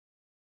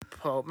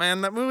Oh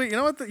man, that movie. You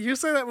know what? You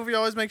say that movie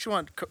always makes you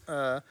want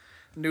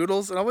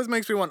noodles. It always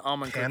makes me want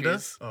almond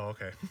cookies. Oh,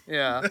 okay.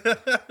 Yeah.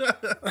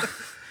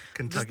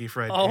 Kentucky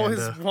Fried Always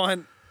Panda.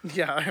 want.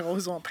 Yeah, I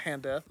always want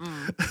panda.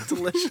 It's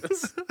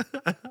delicious.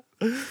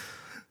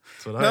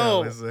 That's what I No,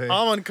 always say.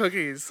 almond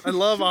cookies. I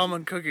love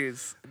almond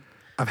cookies.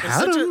 I've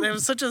had them. They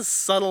have such a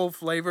subtle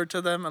flavor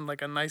to them and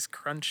like a nice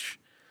crunch.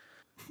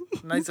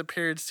 Nice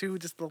appearance too.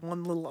 Just the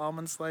one little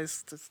almond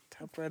slice just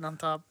tapped right on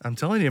top. I'm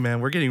telling you, man,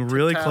 we're getting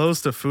really Tap.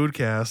 close to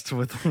Foodcast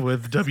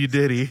with W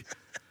Diddy.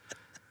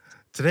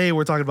 Today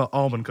we're talking about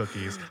almond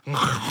cookies. Yeah,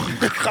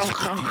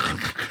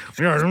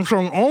 them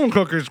some almond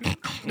cookies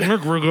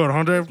look real good,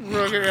 huh, Dave?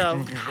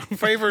 Yeah,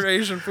 favorite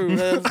Asian food,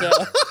 hands down.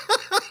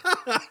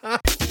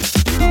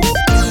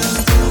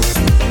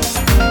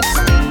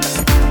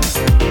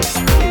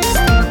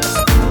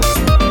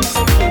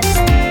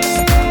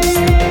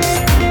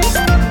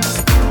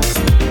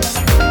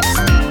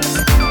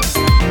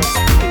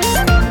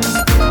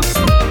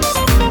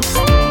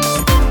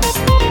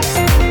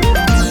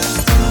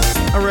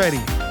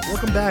 Alrighty,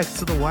 welcome back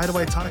to the Why Do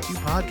I Talk to You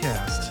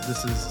podcast.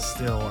 This is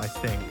still, I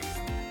think,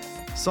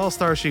 Saul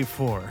Starsheep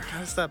 4.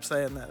 Gotta stop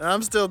saying that.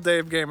 I'm still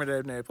Dave Gamer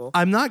Dave Naple.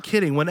 I'm not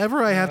kidding.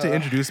 Whenever I have to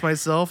introduce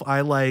myself,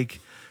 I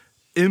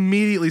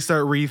immediately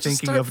start rethinking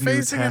Start of new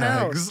phasing it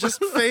out. tags.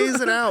 Just phase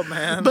it out,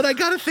 man. But I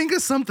gotta think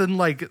of something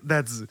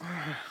that's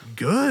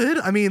good.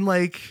 I mean,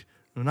 I'm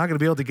not gonna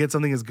be able to get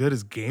something as good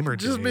as Gamer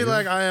just Dave. be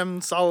like, I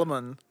am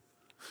Solomon.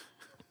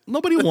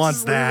 Nobody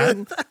wants that.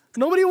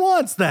 Nobody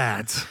wants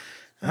that.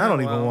 I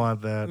don't even well,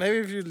 want that. Maybe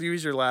if you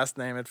use your last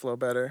name, it'd flow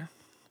better.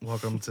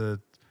 Welcome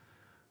to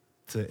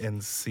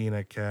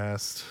Encina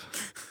Cast.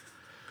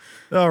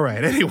 All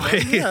right.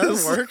 Anyway, Yeah,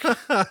 that'll work.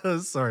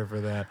 Sorry for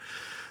that.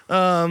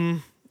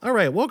 All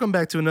right. Welcome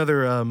back to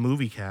another a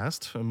movie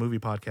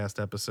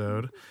podcast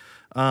episode.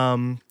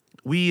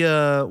 We've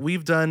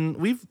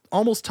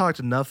almost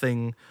talked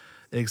nothing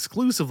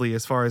exclusively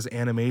as far as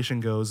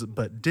animation goes,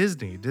 but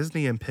Disney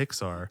and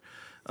Pixar.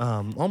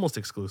 Almost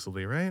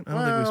exclusively, right? I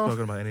don't think we've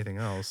spoken about anything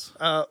else.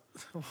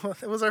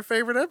 It was our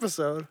favorite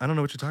episode. I don't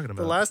know what you're talking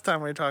about. The last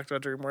time we talked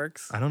about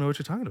DreamWorks. I don't know what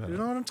you're talking about. You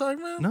know what I'm talking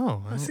about?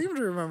 No. I seem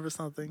to remember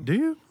something. Do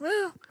you?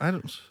 Well, I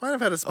don't. might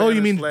have had a Oh, Spanish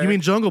you flair. mean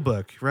Jungle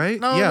Book, right?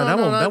 No, yeah, no, that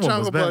no, one. not That one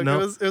was Jungle bad. Book.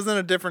 No. It was in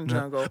a different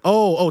jungle.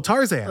 Oh,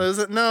 Tarzan. Was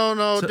it?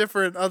 No,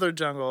 different other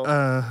jungle.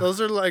 Those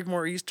are like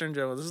more Eastern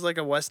jungle. This is like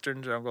a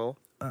Western jungle.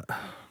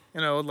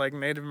 Like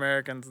Native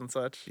Americans and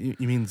such. You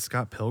mean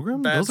Scott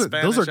Pilgrim? Bad Those are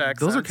Spanish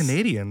those are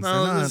Canadians.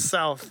 No, They're this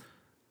not. is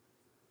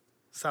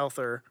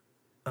Souther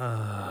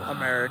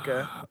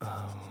America.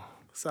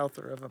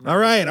 Souther of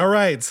America. All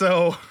right.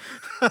 So,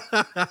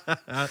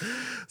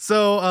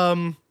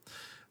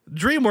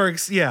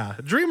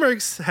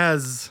 DreamWorks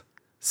has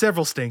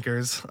several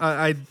stinkers.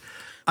 I They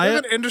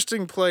have an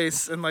interesting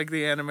place in like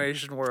the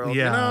animation world.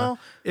 yeah. You know?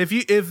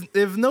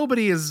 If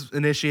nobody is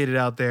initiated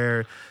out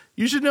there,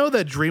 you should know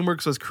that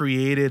DreamWorks was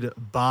created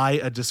by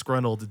a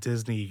disgruntled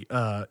Disney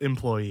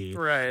employee.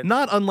 Right.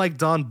 Not unlike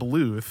Don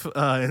Bluth,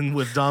 and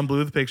with Don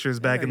Bluth pictures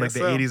back I in like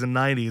guess the so. 80s and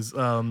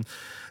 90s.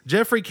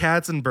 Jeffrey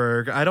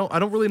Katzenberg, I don't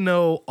really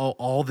know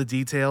all the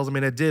details. I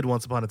mean, I did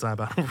once upon a time,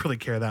 but I don't really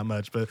care that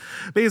much. But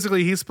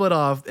basically, he split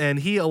off, and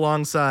he,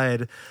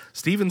 alongside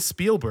Steven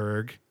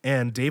Spielberg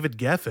and David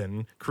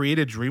Geffen,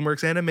 created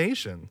DreamWorks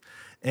Animation.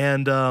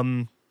 And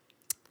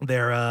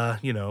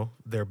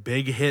their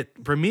big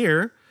hit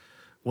premiere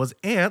was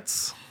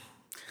Ants.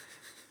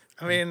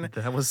 I mean,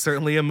 That was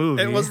certainly a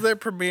movie. it was their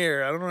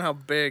premiere. I don't know how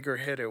big or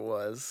hit it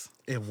was.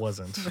 It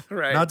wasn't.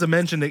 Right. Not to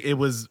mention it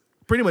was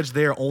pretty much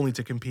there only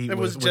to compete It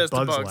was with just a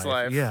Bug's Bug's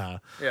Life. Yeah.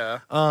 Yeah.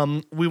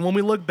 When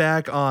we look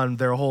back on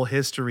their whole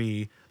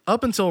history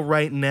up until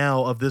right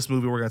now of this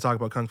movie, we're going to talk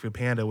about Kung Fu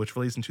Panda, which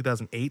released in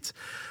 2008.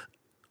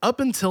 Up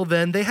until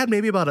then, they had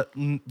maybe about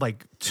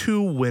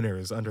 2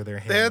 winners under their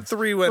hands. They had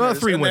 3 winners, Well,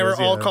 3 and winners,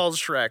 they were all yeah. called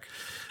Shrek.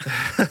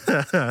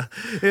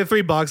 They had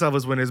 3 box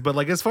office winners, but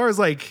as far as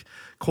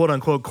quote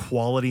unquote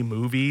quality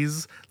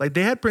movies,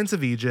 they had Prince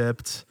of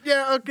Egypt.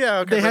 Yeah,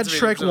 okay. They had Prince of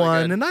Shrek Egypt's really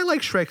 1, good. and I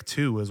like Shrek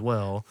 2 as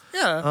well.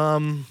 Yeah.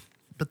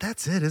 But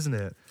that's it, isn't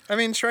it? I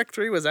mean, Shrek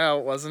 3 was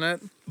out, wasn't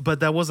it?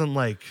 But that wasn't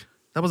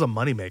that was a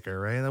moneymaker,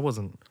 right? That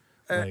wasn't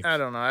I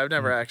don't know. I've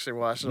never actually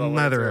watched it all the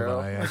way neither have through.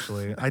 I,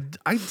 actually.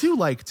 I do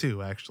like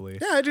 2, actually.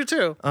 Yeah, I do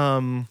too.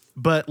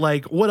 But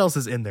what else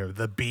is in there?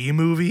 The Bee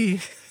Movie,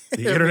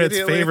 the internet's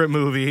Immediately. favorite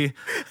movie,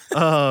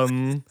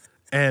 and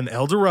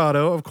El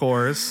Dorado, of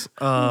course.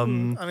 I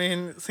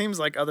mean, it seems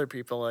like other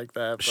people like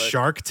that, but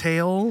Shark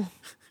Tale,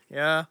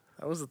 yeah,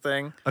 that was the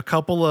thing. a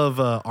couple of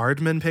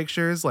Aardman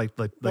pictures,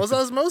 Was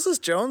Osmosis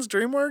Jones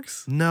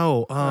DreamWorks?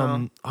 no, Was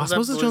that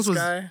Osmosis Blue Jones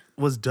Sky?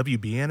 was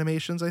WB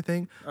Animations, I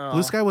think. Oh,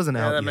 Blue Sky wasn't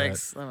out that yet.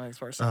 makes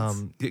more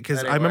sense. Because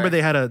I Anyway. remember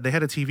they had a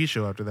TV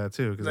show after that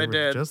too, because they were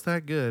did. just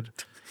that good.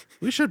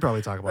 We should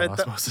probably talk about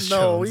Osmosis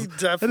No, Jones. we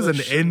definitely That is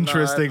an should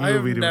interesting not.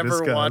 movie to I've never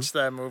discuss. watched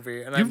that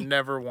movie, and I've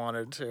never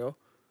wanted to.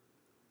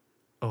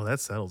 Oh,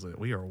 that settles it.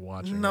 We are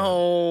watching.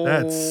 No.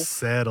 That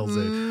settles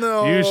it.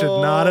 No. You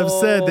should not have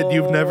said that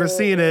you've never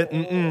seen it.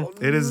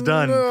 It is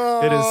done.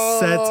 No. It is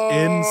set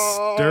in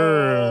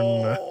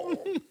stern.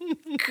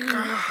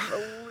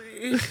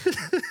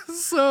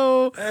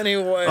 So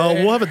Anyway.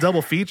 we'll have a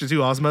double feature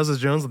too. Osmosis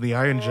Jones and the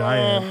Iron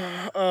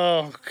Giant.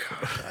 Oh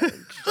God,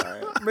 Iron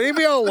Giant.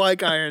 Maybe I'll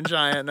like Iron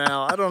Giant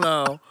now. I don't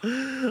know.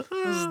 This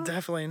is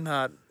definitely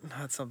not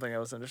something I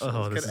was interested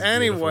in. This is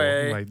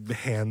anyway, beautiful. My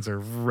hands are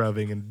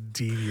rubbing and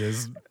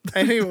devious.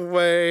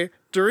 Anyway,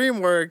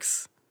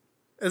 DreamWorks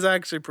is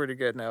actually pretty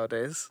good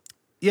nowadays.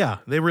 Yeah,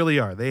 they really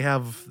are. They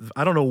have.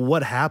 I don't know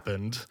what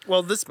happened.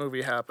 Well, this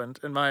movie happened,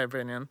 in my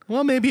opinion.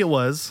 Well, maybe it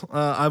was.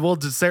 I will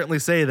certainly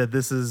say that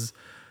this is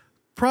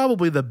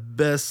probably the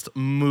best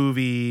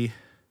movie.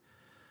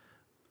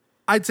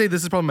 I'd say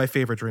this is probably my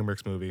favorite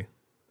DreamWorks movie.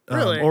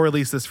 Really? Or at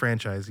least this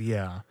franchise,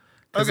 yeah.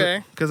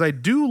 Okay. Because I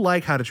do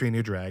like How to Train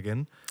Your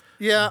Dragon.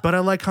 Yeah. But I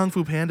like Kung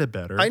Fu Panda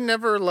better. I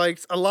never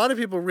liked. A lot of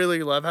people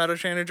really love How to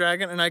Train a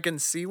Dragon, and I can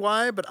see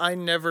why. But I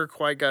never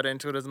quite got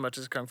into it as much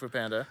as Kung Fu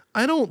Panda.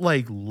 I don't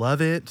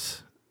love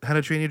it. How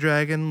to Train Your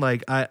Dragon.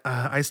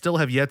 I still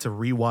have yet to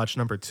rewatch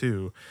number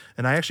 2,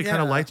 and I actually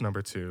kind of liked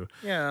number 2.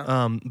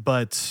 Yeah.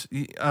 But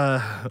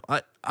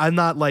I'm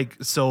not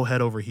so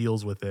head over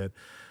heels with it.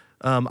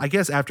 I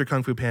guess after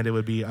Kung Fu Panda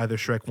would be either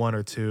Shrek 1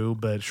 or 2,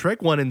 but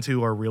Shrek 1 and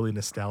 2 are really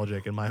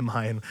nostalgic in my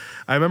mind.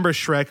 I remember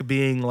Shrek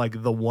being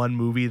the one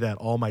movie that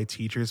all my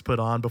teachers put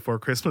on before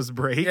Christmas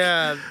break.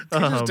 Yeah,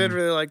 teachers did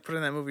really like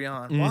putting that movie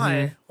on.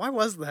 Why? Why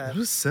was that? It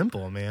was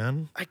simple,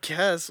 man. I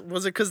guess.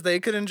 Was it because they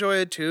could enjoy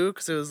it too?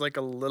 Because it was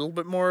a little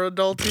bit more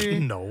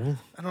adulty? No.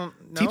 I don't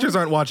know. Teachers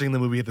aren't watching the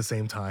movie at the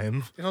same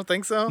time. You don't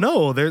think so?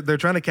 No, they're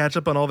trying to catch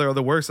up on all their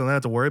other work, so they don't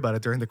have to worry about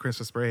it during the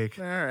Christmas break.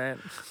 All right.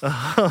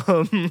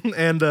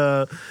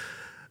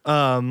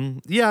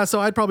 Yeah, so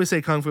I'd probably say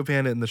Kung Fu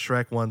Panda and the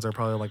Shrek ones are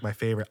probably my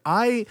favorite.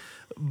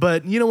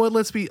 But you know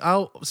what?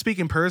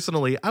 Speaking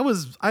personally,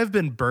 I've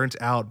been burnt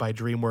out by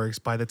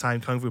DreamWorks by the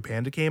time Kung Fu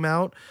Panda came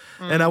out,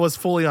 and I was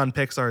fully on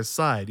Pixar's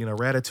side.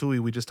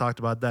 Ratatouille, we just talked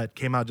about that,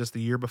 came out just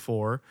the year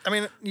before. I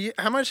mean,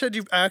 how much had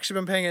you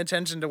actually been paying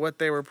attention to what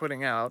they were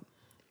putting out?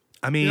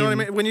 I mean, you know what I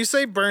mean? When you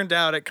say burned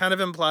out, it kind of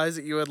implies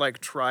that you had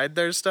tried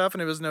their stuff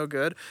and it was no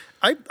good.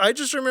 I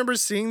just remember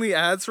seeing the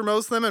ads for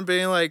most of them and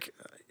being like,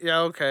 yeah,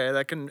 okay,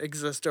 that can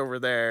exist over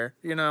there,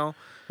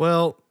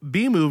 Well,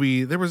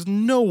 B-Movie, there was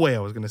no way I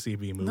was going to see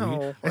B-Movie.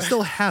 No. I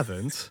still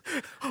haven't.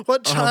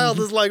 What child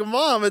is like,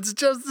 Mom, it's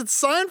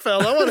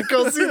Seinfeld. I want to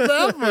go see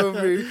that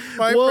movie.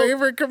 My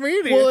favorite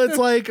comedian. Well, it's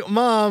like,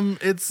 Mom,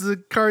 it's a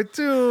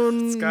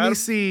cartoon. We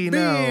see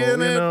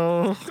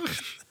now,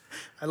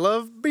 I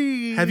love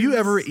bees. Have you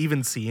ever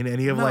even seen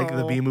any of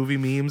the B-Movie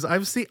memes?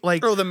 I've seen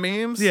the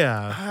memes?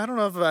 Yeah. I don't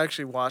know if I've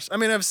actually watched. I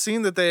mean, I've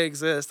seen that they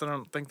exist. I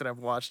don't think that I've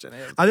watched any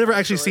of them. I've never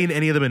actually seen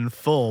any of them in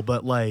full,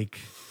 but the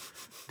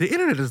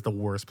internet is the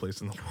worst place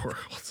in the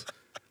world.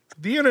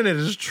 The internet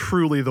is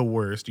truly the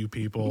worst, you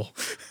people.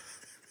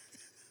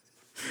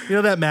 You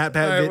know that Matt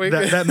Pat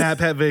that Matt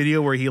Pat video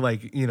where he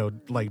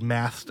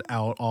mathed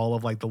out all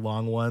of the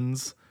long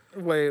ones?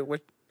 Wait,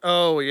 what?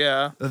 Oh,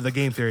 yeah. The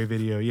game theory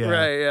video, yeah.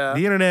 Right, yeah.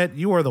 The internet,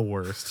 you are the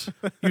worst.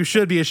 You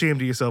should be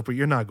ashamed of yourself, but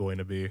you're not going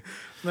to be.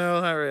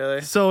 No, not really.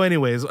 So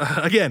anyways,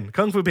 again,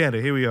 Kung Fu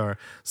Panda, here we are.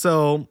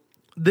 So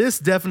this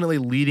definitely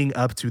leading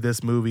up to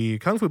this movie,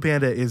 Kung Fu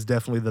Panda is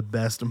definitely the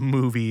best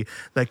movie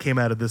that came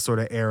out of this sort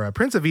of era.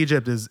 Prince of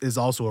Egypt is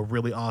also a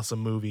really awesome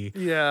movie.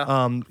 Yeah.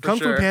 Kung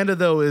Fu Panda,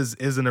 though, is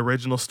an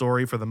original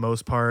story for the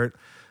most part.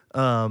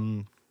 I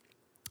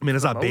mean,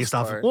 it's not based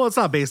off. Well, it's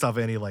not based off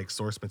any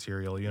source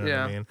material. You know what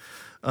I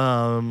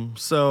mean?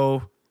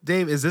 So,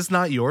 Dave, is this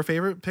not your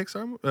favorite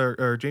Pixar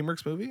or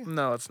DreamWorks movie?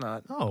 No, it's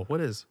not. Oh, what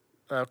is?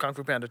 Kung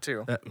Fu Panda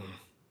 2. Okay.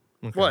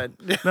 What?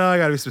 No, I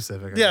gotta be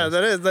specific. Yeah,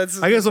 that is.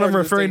 That's. I guess when I'm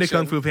referring to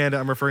Kung Fu Panda,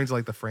 I'm referring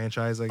to the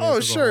franchise. I guess. Oh,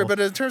 sure, but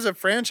in terms of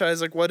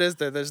franchise, what is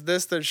there? There's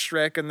this, there's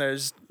Shrek, and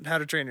there's How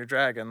to Train Your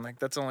Dragon.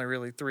 That's only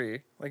really 3.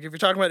 If you're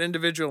talking about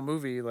individual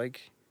movie, I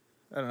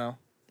don't know.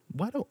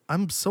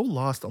 I'm so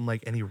lost on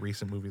any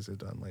recent movies they've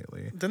done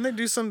lately? Didn't they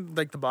do some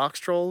the Box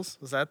Trolls?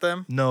 Was that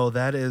them? No,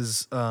 that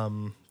is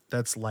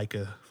that's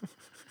Leica.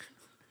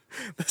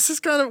 This is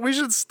kind of, we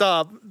should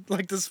stop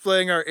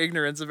displaying our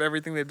ignorance of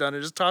everything they've done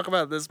and just talk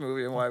about this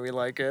movie and why we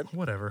like it.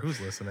 Whatever, who's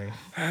listening?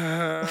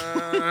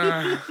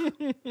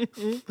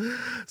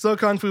 So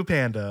Kung Fu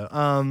Panda.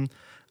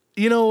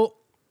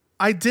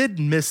 I did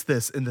miss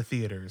this in the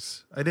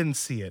theaters. I didn't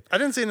see it. I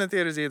didn't see it in the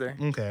theaters either.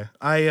 Okay.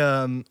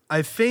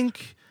 I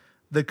think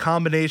the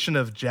combination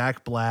of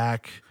Jack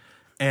Black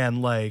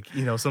and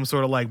some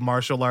sort of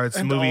martial arts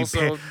and movie.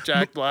 Also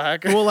Jack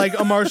Black. Well,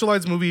 a martial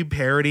arts movie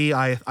parody,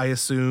 I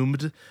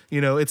assumed.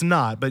 It's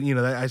not, but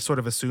I sort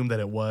of assumed that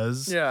it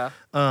was. Yeah.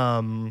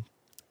 I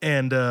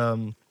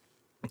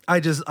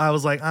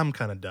was like, I'm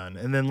kind of done.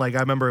 And then I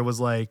remember it was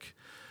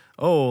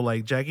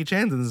Jackie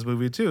Chan's in this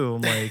movie too.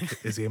 I'm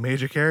like, is he a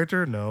major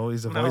character? No,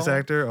 he's a voice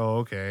actor. Oh,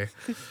 okay.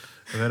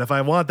 And then if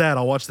I want that,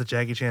 I'll watch the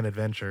Jackie Chan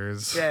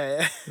Adventures.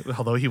 Yeah.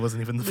 Although he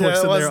wasn't even the Yeah, voice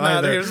it in was there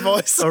not either. his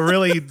voice. A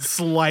really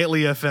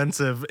slightly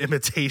offensive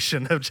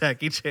imitation of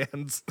Jackie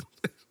Chan's.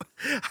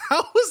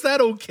 How was that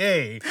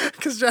okay?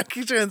 Because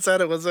Jackie Chan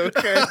said it was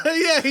okay.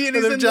 Yeah, he's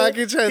then in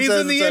Jackie Chan he's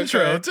says in the it's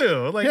intro okay.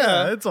 too. Like,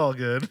 Yeah. yeah, it's all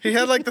good. He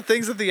had like the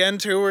things at the end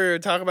too, where he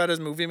would talk about his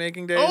movie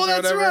making days. Oh, or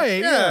that's whatever.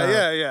 right,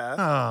 yeah. Yeah.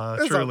 Ah,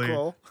 That's all truly,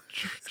 cool.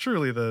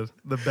 truly the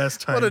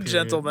best time. What a period.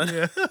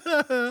 gentleman.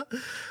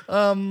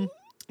 Yeah.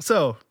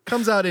 So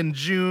comes out in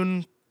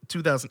June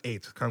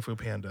 2008, Kung Fu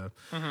Panda.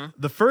 Mm-hmm.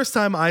 The first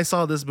time I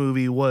saw this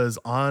movie was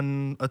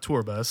on a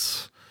tour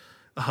bus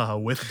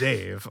with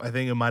Dave. I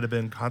think it might have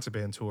been concert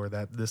band tour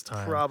this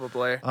time.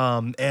 Probably.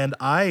 And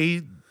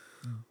I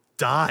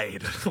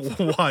died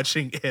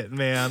watching it,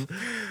 man.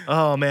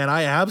 Oh man,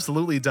 I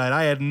absolutely died.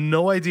 I had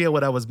no idea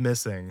what I was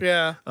missing.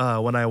 Yeah.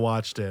 When I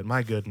watched it,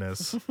 my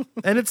goodness,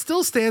 and it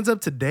still stands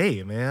up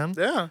today, man.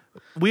 Yeah.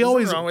 We There's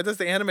always nothing wrong with this.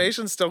 The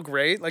animation's still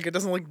great. Like it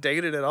doesn't look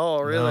dated at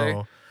all, really.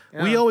 No.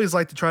 Yeah. We always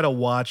like to try to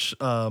watch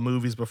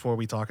movies before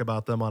we talk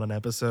about them on an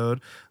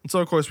episode, and so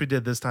of course we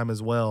did this time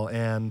as well.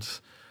 And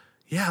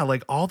yeah,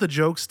 like all the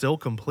jokes still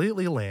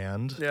completely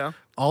land. Yeah.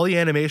 All the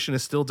animation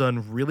is still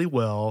done really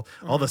well.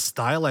 All the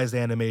stylized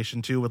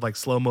animation too, with like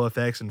slow-mo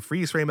effects and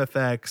freeze frame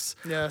effects.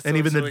 Yeah, it and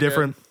even looks the really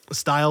different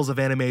styles of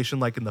animation,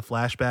 like in the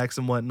flashbacks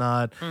and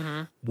whatnot,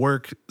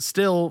 work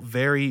still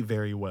very,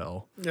 very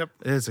well. Yep.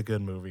 It is a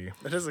good movie.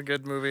 It is a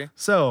good movie.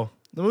 So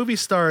the movie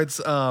starts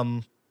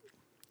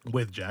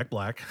with Jack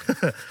Black.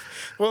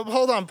 Well,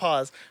 hold on,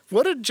 pause.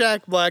 What had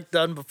Jack Black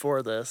done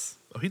before this?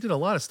 Oh, he did a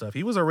lot of stuff.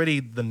 He was already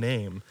the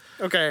name.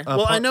 Okay.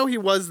 Well, I know he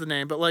was the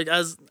name, but like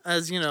as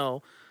you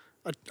know,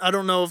 I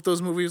don't know if those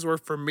movies were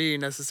for me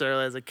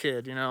necessarily as a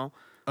kid. You know,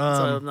 so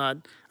I'm not.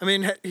 I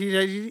mean,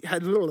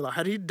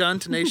 had he done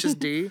Tenacious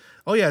D?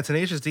 Oh yeah,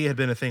 Tenacious D had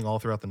been a thing all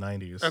throughout the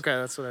 90s. Okay,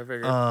 that's what I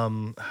figured.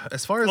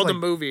 As far as well, like the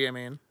movie, I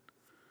mean.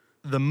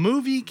 the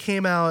movie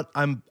came out,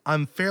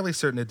 I'm fairly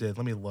certain it did.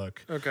 Let me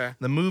look. Okay.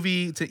 The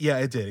movie, yeah,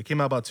 it did. It came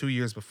out about 2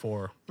 years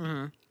before.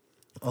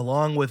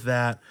 Along with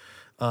that,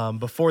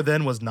 before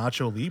then was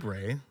Nacho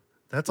Libre.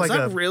 That's Was like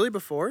that really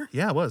before?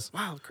 yeah, it was.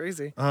 Wow,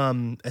 crazy.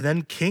 And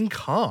then King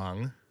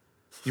Kong.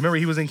 You remember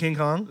he was in King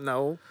Kong?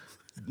 No.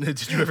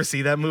 Did you ever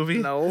see that movie?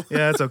 No.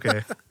 Yeah, it's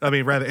okay. I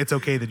mean, rather, it's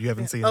okay that you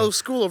haven't seen Oh, it.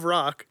 School of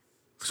Rock.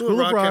 School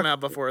of Rock came out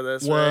before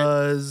this, right?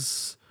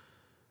 Was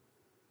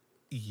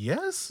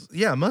yes,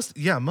 yeah, must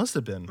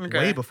have been Okay.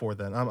 way before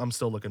then. I'm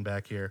still looking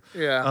back here.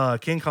 Yeah.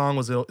 King Kong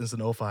is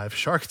an 05.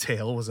 Shark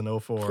Tale was an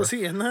 04. Was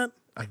he in that?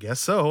 I guess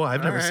so.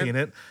 I've never right. seen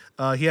it.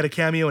 He had a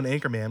cameo in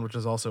Anchorman, which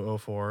was also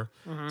 04.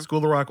 School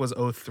of Rock was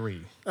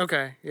 03.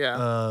 Okay,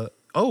 yeah.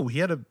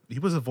 He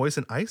was a voice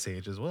in Ice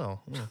Age as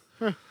well.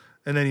 Yeah.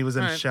 And then he was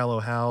in Alright. Shallow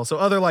Hal. So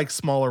other like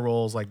smaller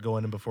roles like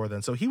going in before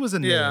then. So he was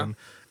a Yeah. name.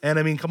 And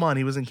I mean, come on,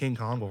 he was in King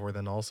Kong before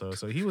then also.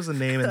 So he was a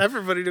name. And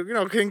Everybody,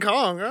 King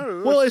Kong.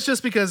 well, it's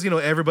just because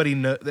everybody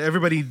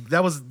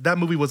that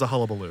movie was a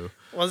hullabaloo.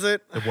 Was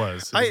it? It was. It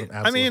was I an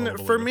absolute mean,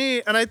 hullabaloo. for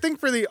me, and I think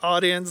for the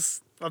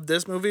audience of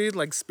this movie,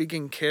 like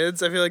speaking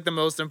kids, I feel like the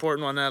most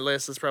important one on that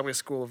list is probably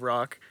School of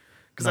Rock,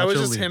 because that was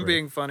Nacho just him Libre.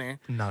 being funny.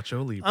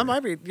 Nacho Libre. I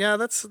might be, yeah,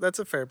 that's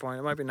a fair point.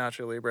 It might be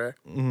Nacho Libre.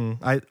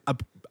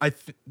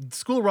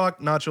 School of Rock,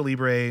 Nacho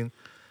Libre.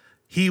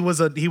 He was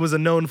a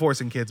known force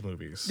in kids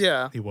movies.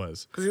 Yeah. he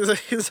was. Because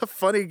he's a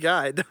funny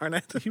guy, darn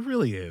it. He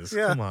really is.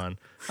 Yeah. Come on.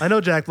 I know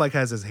Jack Black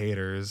has his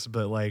haters,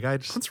 but like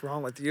What's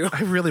wrong with you?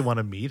 I really want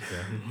to meet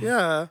him.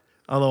 Yeah,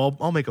 Although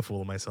I'll make a fool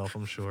of myself,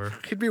 I'm sure.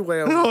 he'd be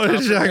way over. Oh, the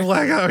top Jack for me.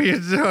 Black, how are you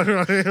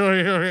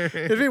doing?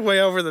 It'd be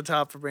way over the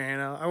top for me.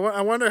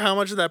 I wonder how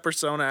much of that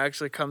persona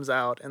actually comes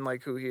out and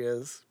like who he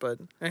is. But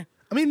I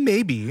mean,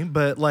 maybe,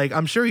 but like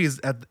I'm sure he's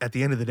at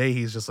the end of the day,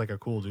 he's just like a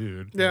cool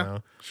dude. yeah, You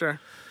know? sure.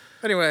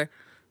 Anyway,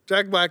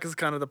 Jack Black is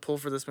kind of the pull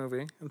for this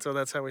movie, and so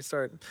that's how we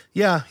start.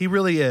 Yeah, he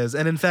really is.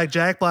 And in fact,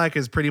 Jack Black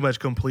is pretty much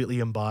completely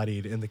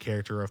embodied in the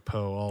character of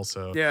Poe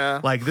also.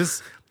 Yeah. Like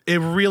this, it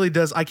really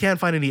does. I can't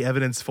find any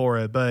evidence for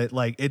it, but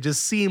like it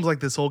just seems like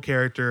this whole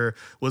character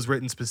was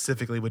written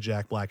specifically with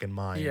Jack Black in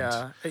mind.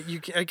 Yeah,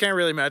 I can't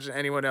really imagine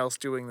anyone else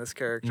doing this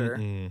character.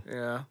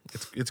 Yeah,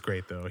 It's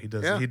great though. He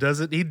does Yeah. he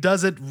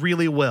does it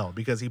really well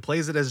because he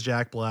plays it as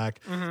Jack Black,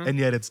 and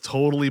yet it's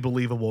totally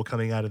believable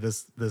coming out of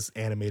this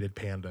animated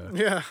panda.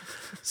 yeah,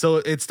 So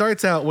it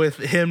starts out with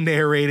him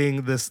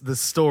narrating this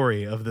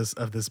story of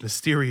this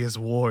mysterious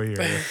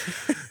warrior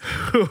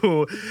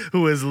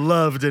who is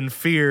loved and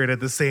feared at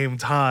the same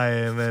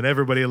time, and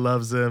everybody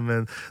loves him.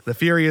 And the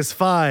Furious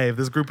Five,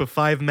 this group of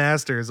 5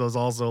 masters, was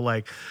also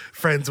like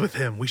friends with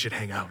him. We should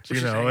hang out,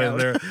 hang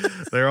and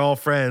they're all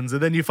friends.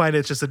 And then you find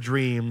it's just a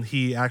dream.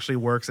 He actually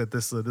works at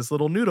this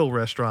little noodle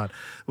restaurant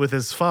with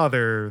his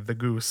father, the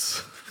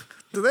goose.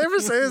 Did they ever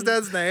say his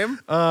dad's name?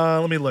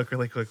 Let me look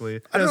really quickly.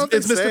 I don't know if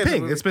It's they say Mr. it in the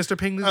Ping. movie. It's Mr.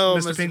 Ping's, Oh,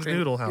 Mr. Ping's Ping.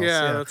 Noodle House.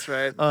 Yeah, that's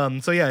right.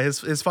 So yeah,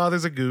 his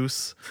father's a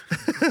goose,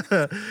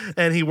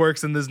 and he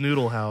works in this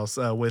noodle house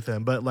with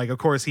him. But like, of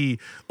course, he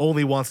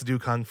only wants to do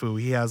kung fu.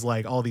 He has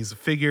like all these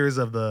figures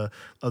of the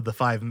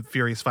five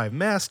Furious Five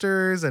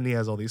masters, and he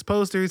has all these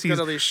posters. He's got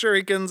all these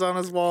shurikens on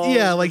his wall.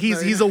 Yeah, like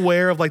he's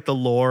aware of like the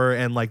lore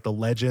and like the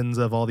legends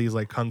of all these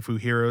like kung fu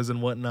heroes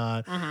and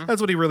whatnot. That's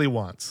what he really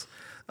wants.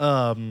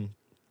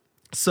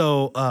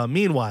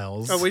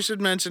 Meanwhile, Oh, we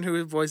should mention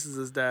who voices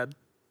his dad.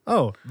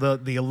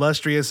 the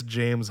illustrious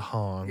James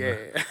Hong. Yeah.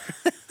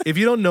 If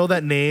you don't know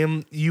that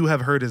name, you have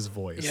heard his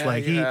voice. Yeah,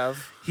 like you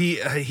have. he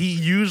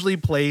usually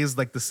plays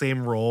like the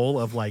same role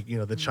of like, you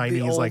know, the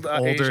Chinese old, like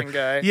older Asian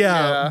guy. Yeah,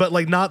 Yeah. but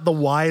like not the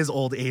wise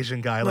old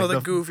Asian guy. No, like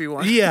the goofy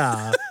one.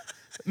 Yeah.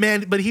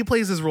 Man, but he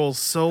plays his role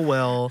so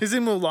well. He's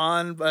in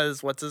Mulan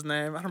as what's his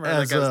name? I don't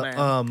remember As that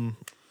guy's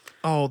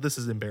name. this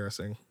is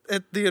embarrassing.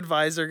 The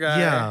advisor guy.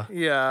 Yeah.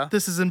 Yeah.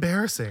 This is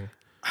embarrassing.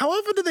 How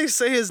often do they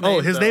say his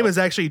name? His though? name is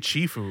actually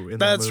Chifu in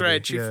That's that movie.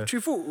 right, Yeah.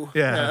 Chifu.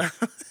 Yeah.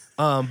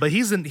 But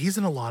he's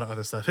in a lot of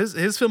other stuff. His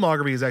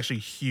filmography is actually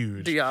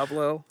huge.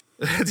 Diablo.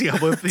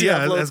 Diablo,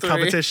 Diablo as 3.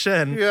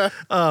 competition. Yeah.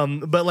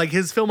 But like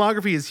his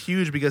filmography is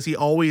huge because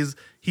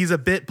he's a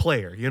bit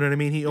player. You know what I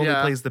mean? He only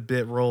Yeah. plays the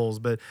bit roles,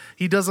 but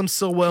he does them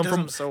so well. does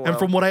them so And well.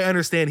 from what I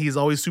understand, he's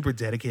always super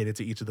dedicated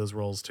to each of those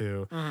roles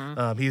too.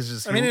 He's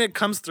just. I mean, it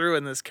comes through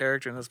in this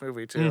character in this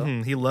movie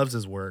too. He loves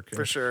his work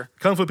For sure.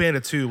 Kung Fu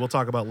Panda 2, we'll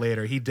talk about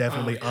later. He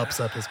definitely ups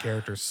up his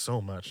character so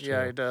much.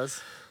 Yeah, too. he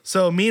does.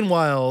 So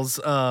meanwhile,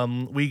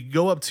 we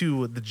go up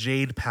to the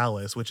Jade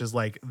Palace, which is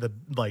like the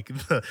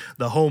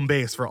home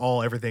base for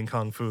everything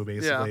kung fu.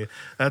 Basically, Yeah.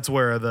 that's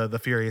where the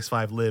Furious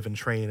Five live and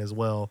train as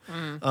well.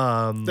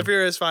 The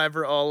Furious Five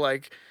are all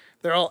like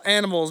they're all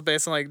animals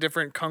based on like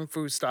different kung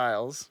fu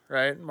styles,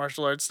 right?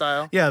 Martial arts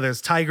style. Yeah,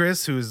 there's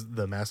Tigress, who's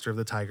the master of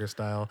the tiger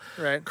style.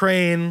 Right.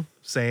 Crane,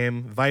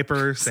 same.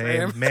 Viper,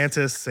 same. Same.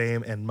 Mantis,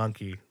 same. And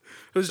Monkey,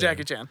 Who's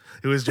Jackie Chan?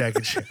 who is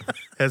Jackie Chan,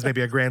 has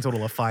maybe a grand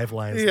total of 5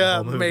 lines. in the Yeah,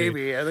 whole movie.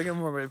 maybe. I think I'm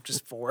more of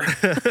just 4.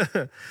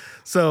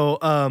 So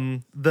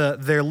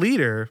their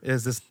leader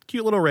is this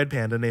cute little red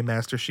panda named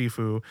Master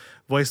Shifu,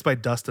 voiced by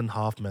Dustin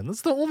Hoffman.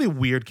 That's the only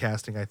weird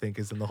casting I think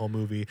is in the whole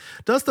movie.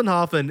 Dustin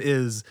Hoffman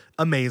is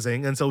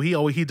amazing, and so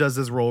he does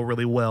this role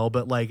really well.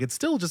 But like, it's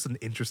still just an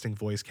interesting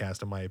voice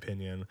cast in my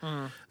opinion.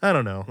 I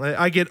don't know.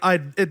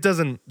 It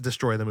doesn't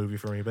destroy the movie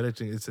for me, but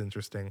it's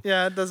interesting.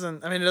 Yeah, it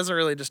doesn't. I mean, it doesn't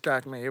really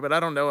distract me, but I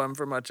don't know him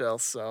for much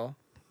else, so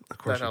Of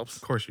course, that helps.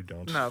 Of course, you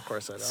don't. No, of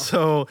course I don't.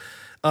 So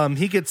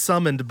he gets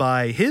summoned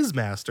by his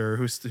master,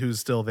 who's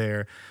still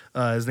there.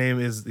 His name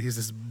is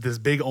this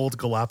big old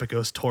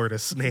Galapagos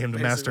tortoise named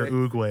Master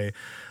Oogway,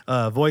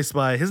 voiced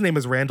by his name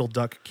is Randall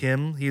Duck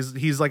Kim.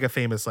 He's like a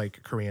famous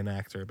like Korean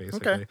actor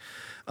basically.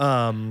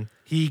 Okay.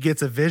 He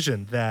gets a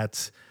vision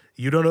that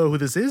you don't know who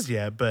this is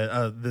yet,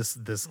 but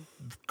this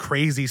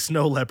crazy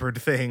snow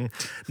leopard thing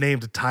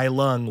named Tai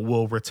Lung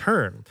will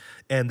return,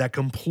 and that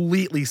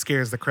completely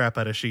scares the crap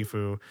out of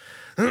Shifu.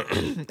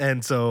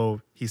 And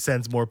so he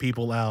sends more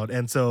people out,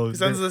 and so He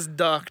sends this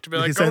duck to be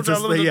like, he go sends tell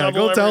us, them to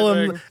double go tell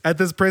everything. him at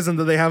this prison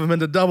that they have him in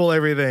to double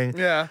everything.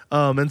 Yeah.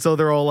 And so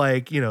they're all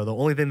like, the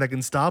only thing that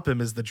can stop him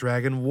is the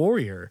Dragon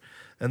Warrior,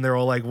 and they're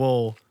all like,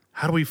 well,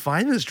 how do we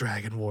find this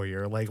Dragon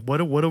Warrior? Like, what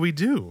do we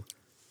do?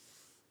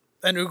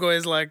 And Ugo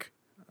is like,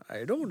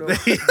 I don't know.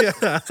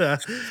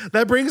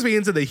 That brings me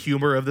into the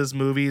humor of this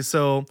movie.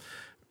 So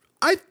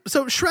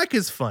Shrek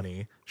is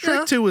funny. Shrek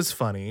Yeah. 2 is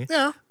funny.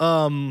 Yeah.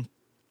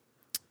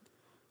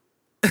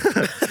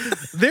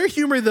 Their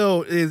humor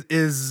though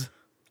is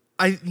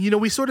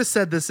we sort of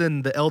said this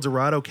in the El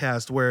Dorado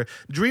cast where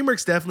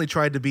DreamWorks definitely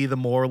tried to be the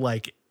more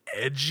like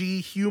edgy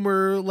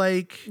humor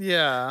like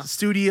Yeah.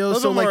 studio.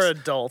 Those So are more like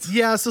adult.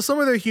 yeah, so some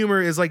of their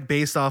humor is like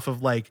based off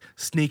of like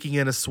sneaking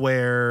in a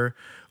swear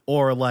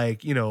or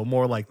like,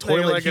 more like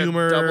toilet like a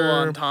humor. double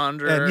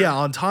entendre. And yeah,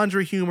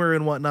 entendre humor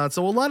and whatnot.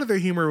 So a lot of their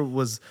humor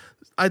was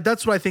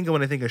that's what I think of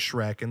when I think of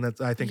Shrek, and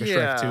I think of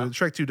Yeah. Shrek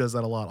 2. Shrek 2 does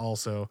that a lot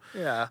also.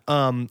 Yeah.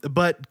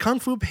 But Kung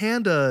Fu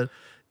Panda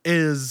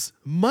is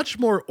much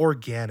more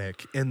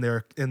organic in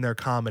their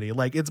comedy.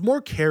 Like it's more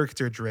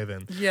character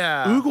driven.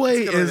 Yeah. Oogway That's a good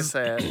way to is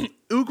say it.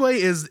 Oogway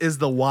is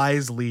the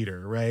wise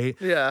leader, right?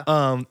 Yeah.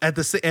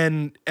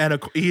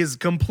 He is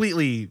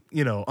completely,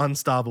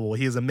 unstoppable.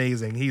 He is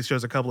amazing. He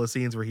shows a couple of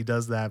scenes where he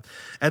does that.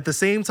 At the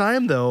same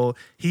time though,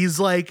 he's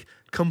like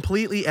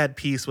completely at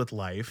peace with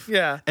life.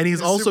 Yeah. And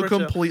he's also super chill.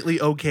 completely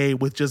okay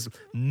with just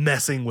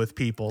messing with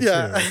people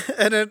Yeah, too.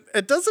 and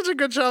it does such a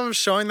good job of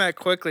showing that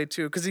quickly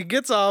too, because he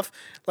gets off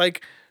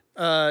like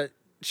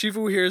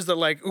Shifu hears that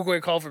like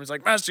Oogway called for him. He's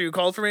like, "Master, you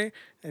called for me,"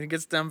 and he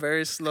gets down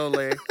very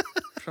slowly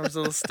from his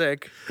little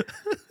stick,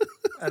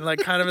 and like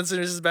kind of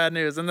introduces bad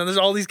news. And then there's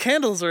all these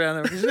candles around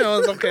him because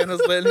there's all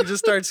candles lit, and he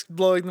just starts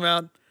blowing them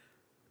out.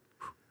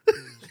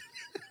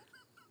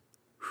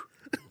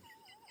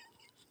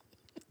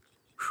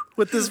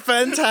 with this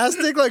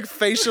fantastic like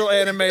facial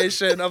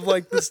animation of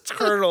like this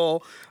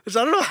turtle, which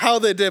I don't know how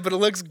they did, but it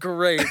looks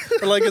great.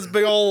 And like his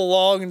big old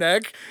long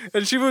neck,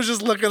 and she was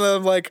just looking at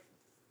him like,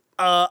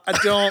 I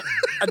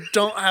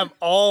don't have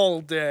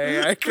all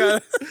day. I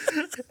kind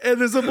And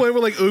there's a point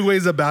where like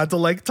Oogway's about to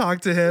like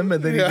talk to him,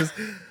 and then he just.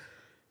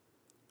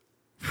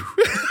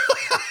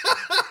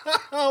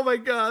 Oh my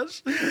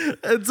gosh.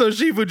 And so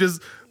Shifu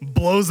just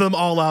blows them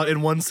all out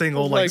in one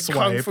single like swipe.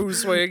 Kung Fu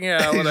swing,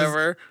 yeah,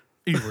 whatever.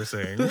 You were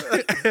saying.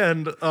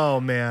 And oh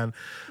man.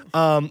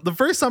 The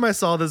first time I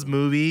saw this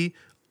movie,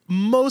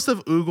 most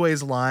of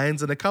Oogway's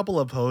lines and a couple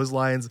of Poe's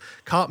lines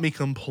caught me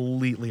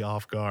completely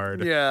off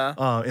guard.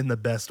 Yeah. In the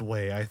best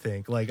way, I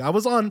think. Like I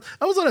was on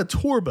a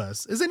tour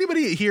bus. Has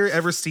anybody here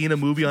ever seen a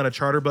movie on a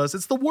charter bus?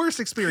 It's the worst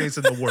experience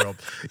in the world.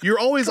 You're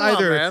always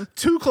either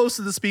too close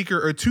to the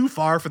speaker or too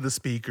far from the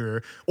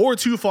speaker, or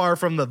too far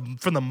from the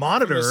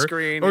monitor, from the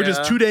screen, or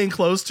just too dang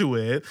close to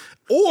it.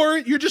 Or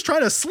you're just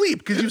trying to sleep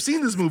because you've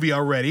seen this movie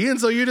already. And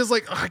so you're just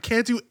like, I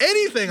can't do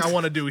anything I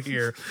want to do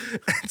here.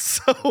 And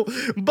so,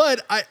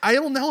 but I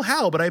don't know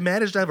how, but I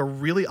managed to have a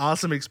really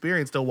awesome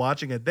experience still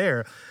watching it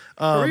there.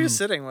 Who were you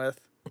sitting with?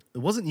 It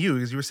wasn't you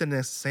because you were sitting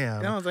next to Sam.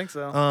 I don't think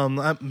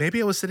so.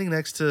 Maybe I was sitting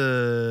next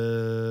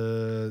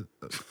to...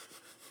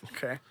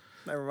 Okay.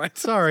 Never mind.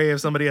 Sorry if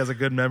somebody has a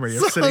good memory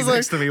of sitting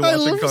next to me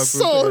watching Kung Fu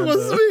So it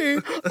was me.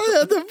 I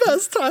had the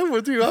best time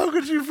with you. How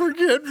could you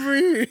forget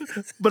me?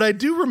 But I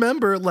do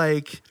remember,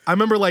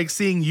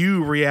 seeing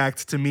you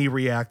react to me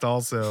react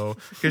also,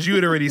 because you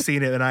had already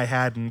seen it and I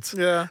hadn't.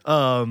 Yeah.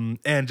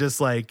 And just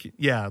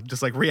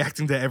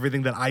reacting to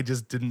everything that I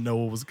just didn't know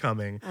was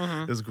coming.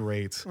 Mm-hmm. It was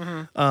great.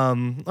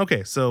 Mm-hmm.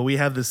 Okay, so we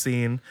have this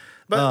scene.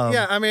 But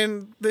yeah, I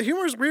mean, the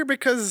humor is weird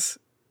because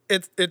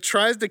it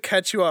tries to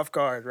catch you off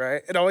guard,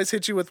 right? It always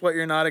hits you with what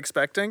you're not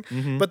expecting.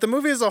 Mm-hmm. But the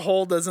movie as a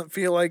whole doesn't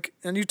feel like,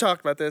 and you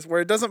talked about this,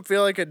 where it doesn't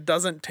feel like it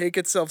doesn't take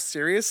itself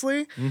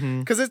seriously.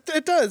 Because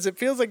it does. It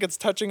feels like it's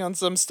touching on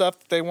some stuff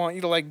that they want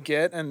you to like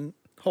get and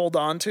hold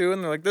on to.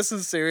 And they're like, this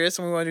is serious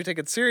and we want you to take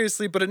it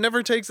seriously. But it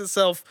never takes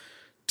itself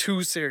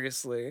too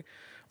seriously.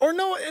 Or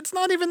no, it's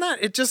not even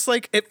that. It just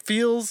like, it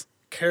feels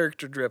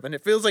character driven.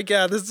 It feels like,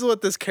 yeah, this is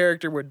what this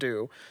character would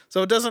do.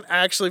 So it doesn't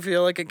actually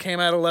feel like it came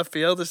out of left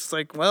field. It's just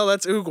like, well,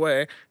 that's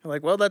Oogway. You're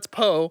like, well, that's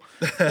Poe.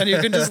 And you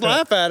can just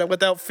laugh at it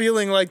without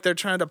feeling like they're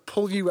trying to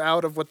pull you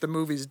out of what the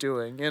movie's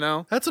doing, you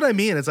know? That's what I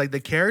mean. It's like the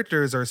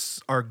characters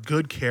are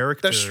good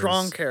characters. They're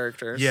strong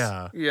characters.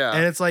 Yeah. Yeah.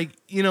 And it's like,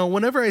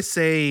 whenever I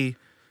say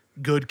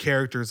good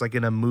characters like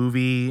in a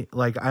movie,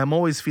 like I'm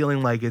always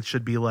feeling like it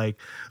should be like,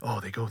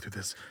 oh, they go through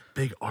this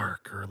big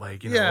arc, or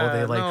like, they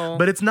like, no.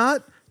 But it's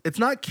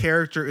not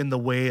character in the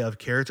way of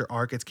character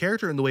arc. It's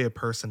character in the way of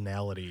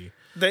personality.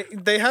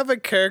 They have a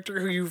character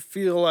who you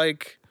feel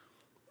like,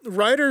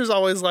 writers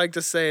always like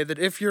to say that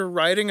if you're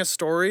writing a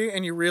story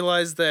and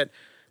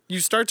you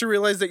start to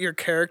realize that your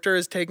character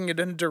is taking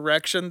it in a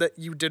direction that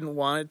you didn't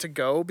want it to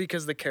go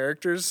because the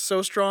character's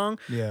so strong.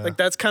 Yeah. Like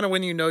that's kind of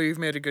when you know you've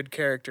made a good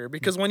character.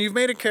 Because when you've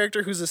made a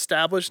character who's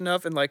established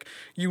enough and like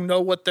you know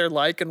what they're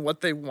like and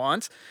what they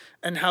want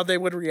and how they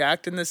would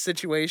react in this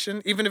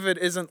situation, even if it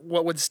isn't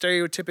what would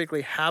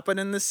stereotypically happen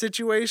in this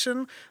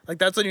situation, like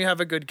that's when you have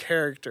a good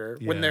character,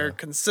 when they're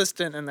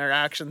consistent and their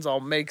actions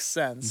all make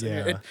sense.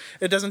 Yeah.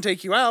 It doesn't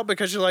take you out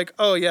because you're like,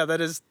 oh yeah, that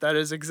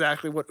is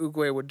exactly what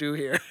Oogway would do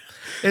here.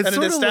 It's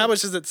and it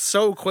establishes it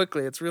so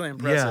quickly. It's really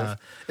impressive. Yeah.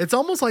 It's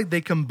almost like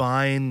they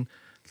combine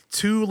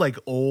two like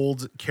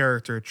old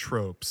character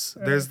tropes.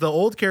 There's the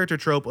old character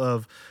trope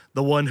of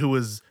the one who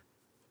is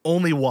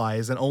only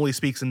wise and only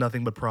speaks in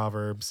nothing but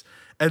proverbs.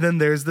 And then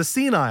there's the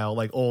senile,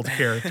 like, old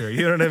character.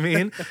 You know what I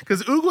mean?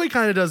 Because Oogway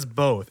kind of does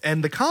both.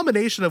 And the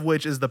combination of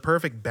which is the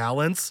perfect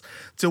balance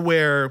to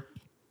where,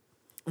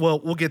 well,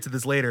 we'll get to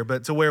this later,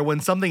 but to where when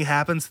something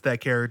happens to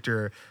that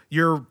character,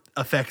 you're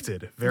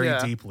affected very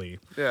deeply.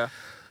 Yeah.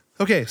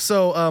 Okay,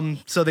 so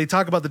they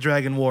talk about the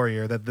Dragon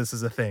Warrior, that this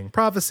is a thing.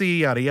 Prophecy,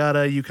 yada,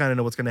 yada. You kind of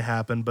know what's going to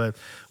happen. But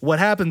what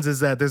happens is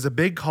that there's a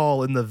big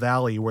call in the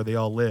valley where they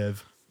all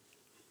live.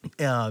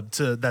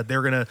 That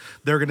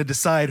they're gonna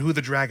decide who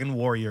the Dragon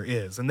Warrior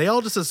is, and they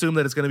all just assume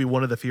that it's gonna be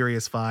one of the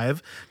Furious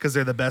Five because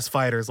they're the best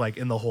fighters like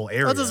in the whole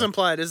area. That's what's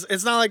implied.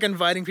 It's not like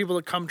inviting people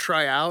to come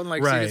try out and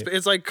like see.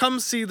 It's like come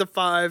see the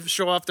five,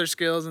 show off their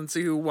skills, and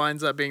see who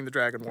winds up being the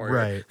Dragon Warrior.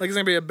 Right. Like it's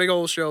gonna be a big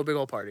old show, big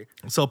old party.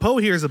 So Poe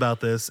hears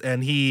about this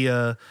and he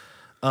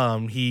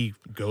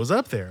goes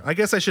up there. I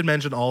guess I should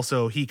mention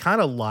also he kind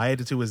of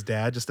lied to his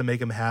dad just to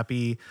make him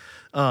happy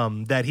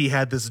that he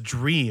had this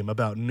dream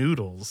about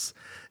noodles.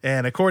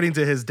 And according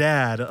to his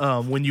dad,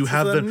 when you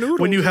have the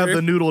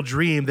noodle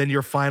dream, then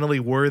you're finally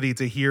worthy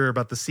to hear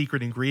about the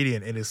secret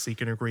ingredient in his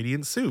secret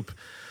ingredient soup.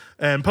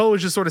 And Poe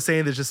is just sort of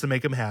saying this just to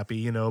make him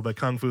happy, but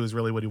Kung Fu is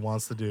really what he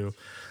wants to do.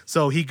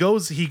 So he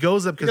goes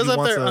up because he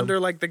wants there under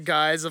like the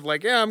guise of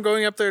like, yeah, I'm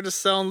going up there to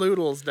sell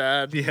noodles,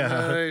 Dad.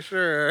 Yeah,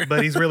 sure.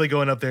 But he's really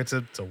going up there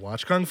to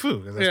watch Kung Fu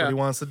because that's what he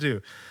wants to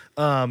do.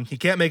 He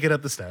can't make it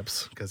up the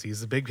steps because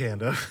he's a big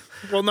panda.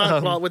 Well,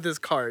 not with his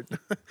cart.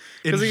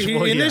 Because he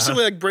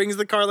initially like brings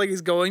the cart like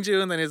he's going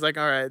to, and then he's like,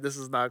 all right, this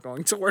is not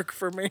going to work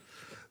for me.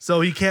 So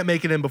he can't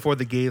make it in before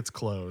the gates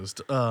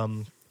closed.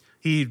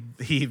 He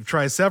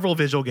tries several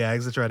visual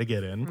gags to try to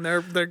get in.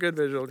 They're good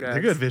visual gags.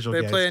 They're good visual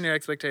gags. They play on your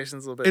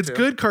expectations a little bit. It's too.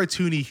 good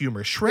cartoony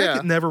humor.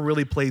 Shrek never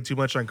really played too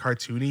much on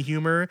cartoony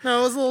humor. No,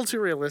 it was a little too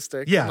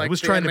realistic. Yeah, like, it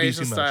was the trying to be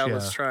animation too much. style Yeah.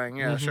 was trying.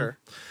 Yeah, sure.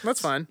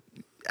 That's fine.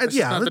 It's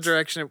Yeah, not the let's-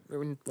 direction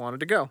it wanted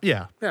to go.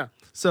 Yeah. Yeah.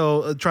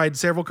 So tried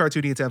several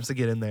cartoony attempts to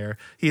get in there.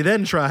 He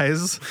then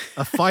tries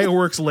a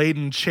fireworks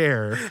laden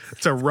chair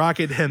to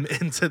rocket him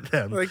into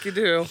them. Like you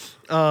do.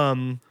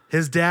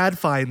 His dad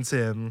finds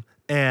him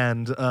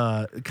and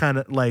kind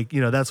of like, you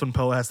know, that's when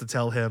Poe has to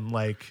tell him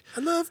like, I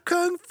love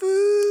Kung Fu.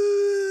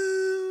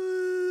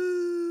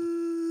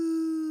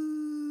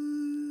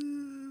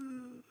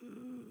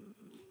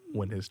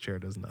 when his chair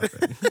does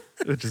nothing,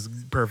 which is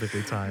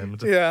perfectly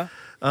timed. Yeah.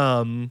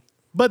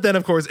 But then,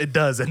 of course, it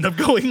does end up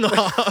going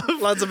off.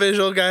 Lots of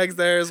visual gags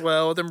there as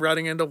well, with him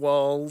running into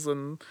walls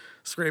and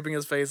scraping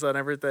his face on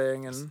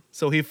everything. And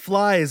So he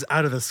flies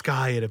out of the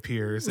sky, it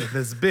appears, in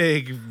this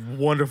big,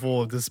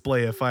 wonderful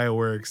display of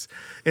fireworks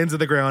into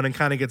the ground and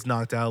kind of gets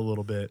knocked out a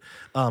little bit.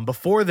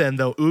 Before then,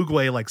 though,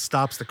 Oogway like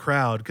stops the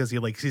crowd because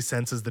he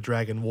senses the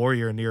dragon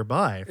warrior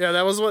nearby. yeah,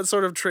 that was what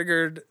sort of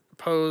triggered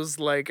Poe's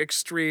like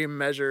extreme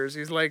measures.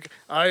 He's like,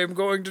 I am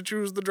going to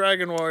choose the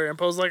Dragon Warrior. And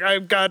Poe's like,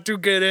 I've got to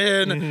get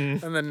in.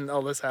 Mm-hmm. And then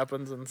all this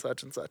happens and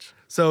such and such.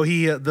 So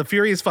the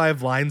Furious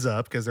Five lines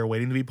up because they're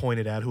waiting to be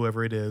pointed at,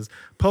 whoever it is.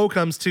 Poe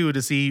comes to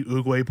see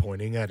Oogway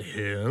pointing at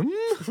him.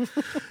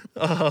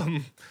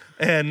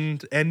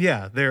 And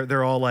yeah,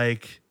 they're all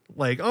like,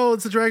 oh,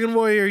 it's the Dragon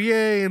Warrior,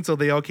 yay! And so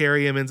they all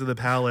carry him into the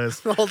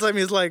palace. The whole time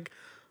he's like,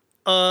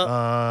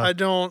 I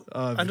don't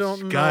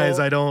Guys,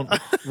 know. I don't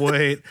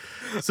wait.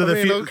 So I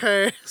mean,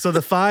 okay. So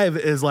the five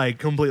is like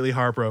completely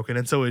heartbroken,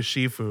 and so is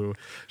Shifu.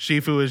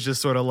 Shifu is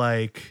just sort of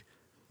like,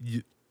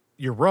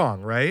 you're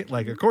wrong, right?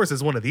 Like, of course,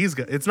 it's one of these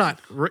guys. It's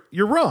not.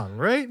 You're wrong,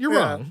 right? You're Yeah.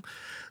 wrong.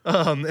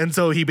 And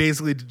so he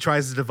basically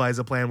tries to devise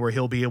a plan where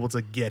he'll be able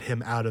to get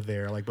him out of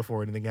there, like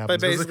before anything By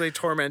happens. basically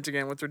tormenting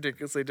him with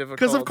ridiculously difficult.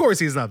 Because of course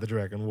he's not the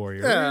Dragon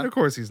Warrior. Yeah. I mean, of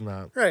course he's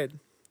not. Right.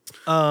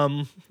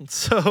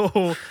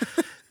 So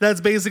that's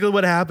basically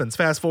what happens.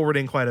 Fast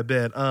forwarding quite a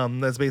bit.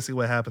 That's basically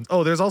what happens.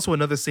 Oh, there's also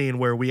another scene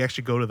where we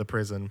actually go to the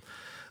prison.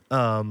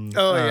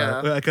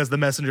 Because the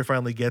messenger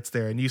finally gets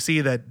there, and you see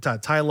that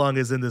Tai Lung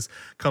is in this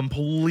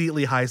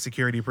completely high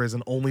security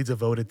prison only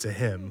devoted to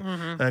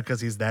him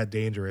because he's that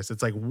dangerous.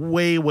 It's like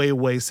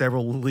way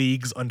several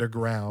leagues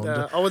underground.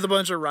 Yeah. Oh, with a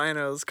bunch of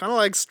rhinos. Kind of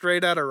like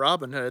straight out of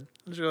Robin Hood.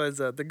 I just realized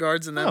that. The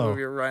guards in that Oh.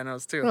 movie are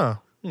rhinos too.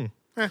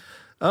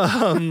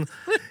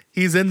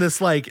 He's in this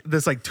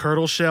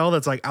turtle shell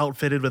that's like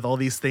outfitted with all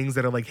these things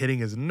that are like hitting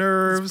his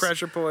nerves.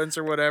 Pressure points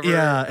or whatever.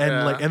 Yeah,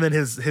 and then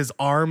his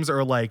arms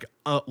are like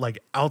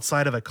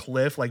outside of a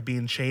cliff, like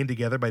being chained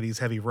together by these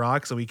heavy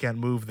rocks, so he can't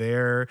move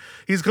there.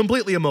 He's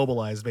completely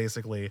immobilized,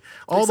 basically.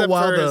 All Except the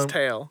while, for his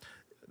tail.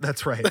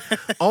 that's right.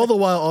 All the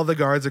while, all the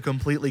guards are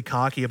completely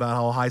cocky about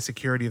how high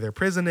security their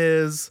prison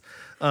is,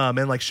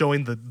 and like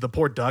showing the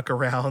poor duck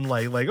around,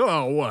 like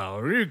oh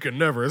wow, you can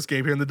never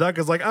escape here. And the duck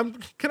is like,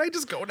 can I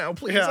just go now,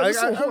 please? Yeah, I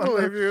just I wanna-"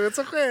 believe you. It's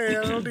okay.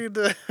 I don't need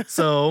to.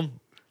 So,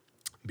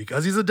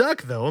 because he's a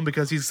duck, though, and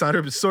because he's sort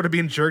of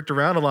being jerked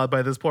around a lot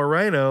by this poor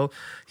rhino,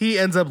 he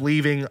ends up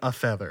leaving a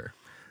feather,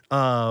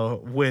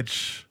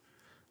 which,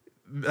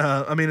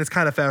 I mean, it's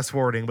kind of fast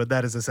forwarding, but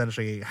that is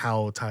essentially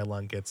how Tai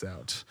Lung gets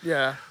out.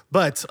 Yeah.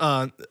 But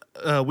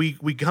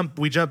we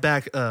jump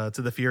back to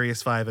the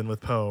Furious Five and with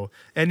Poe,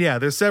 and yeah,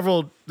 there's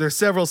several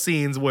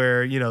scenes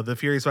where the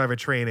Furious Five are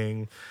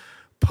training.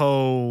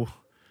 Poe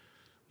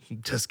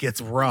just gets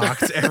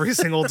rocked every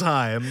single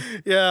time.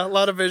 Yeah, a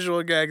lot of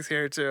visual gags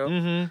here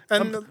too.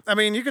 And I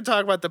mean, you could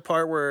talk about the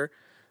part where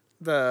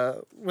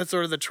with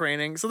sort of the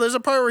training. So there's a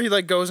part where he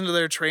like goes into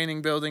their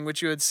training building,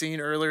 which you had seen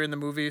earlier in the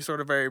movie,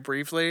 sort of very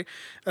briefly.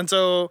 And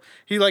so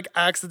he like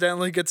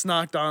accidentally gets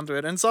knocked onto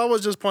it. And Saul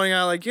was just pointing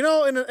out, like, in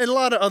a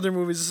lot of other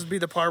movies, this would be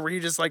the part where he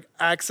just like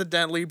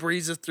accidentally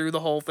breezes through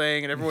the whole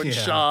thing and everyone's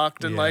Yeah,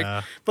 shocked and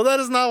yeah. but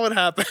that is not what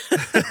happens.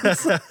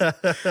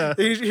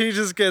 he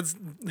just gets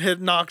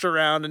knocked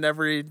around in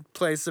every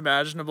place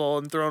imaginable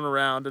and thrown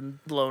around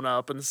and blown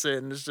up and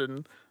singed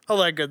and all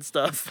that good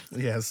stuff.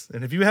 Yes,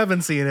 and if you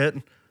haven't seen it,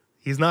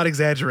 he's not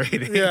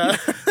exaggerating. Yeah.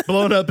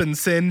 Blown up and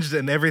singed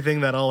and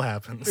everything that all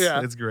happens.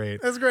 Yeah. It's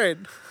great. That's great.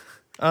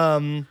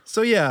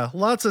 So yeah,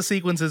 lots of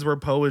sequences where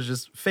Poe is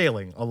just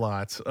failing a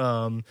lot.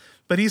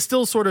 But he's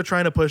still sort of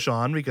trying to push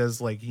on because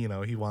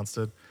he wants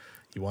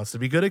to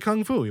be good at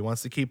kung fu. He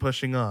wants to keep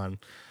pushing on.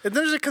 And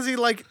there's because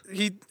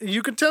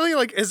you can tell he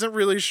like isn't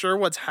really sure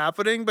what's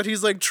happening, but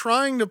he's like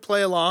trying to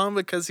play along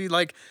because he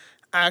like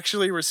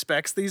actually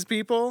respects these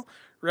people,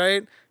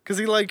 right? Because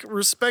he like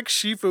respects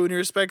Shifu and he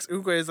respects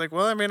Oogway. He's like,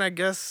 well, I mean, I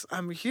guess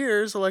I'm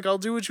here, so like I'll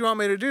do what you want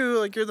me to do.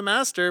 Like you're the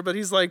master, but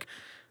he's like,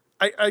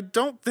 I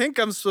don't think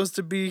I'm supposed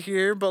to be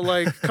here, but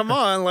like, come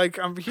on, like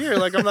I'm here,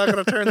 like I'm not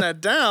gonna turn that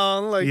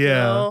down. Like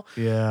Yeah.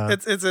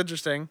 it's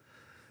interesting.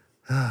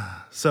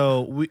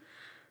 So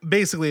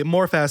basically,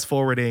 more fast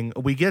forwarding,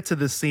 we get to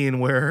this scene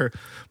where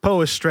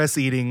Poe is stress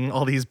eating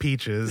all these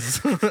peaches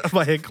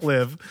by a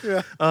cliff.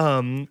 Yeah.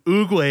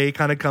 Oogway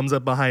kind of comes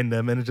up behind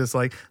them and is just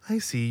like, I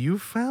see you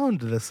found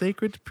the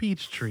sacred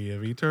peach tree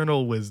of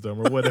eternal wisdom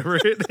or whatever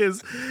it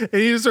is.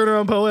 And you just turn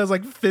around, Poe has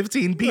like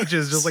 15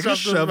 peaches just like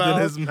shoved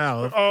in his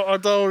mouth. I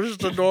thought it was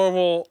just a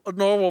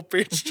normal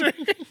peach tree.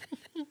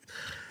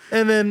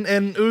 And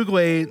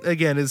Oogway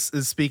again is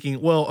speaking.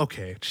 Well,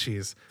 okay,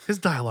 jeez, his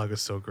dialogue is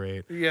so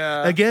great.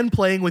 Yeah. Again,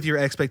 playing with your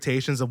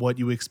expectations of what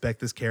you expect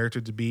this character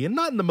to be, and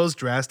not in the most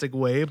drastic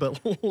way, but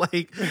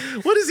like,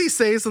 what does he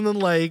say? Something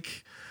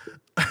like,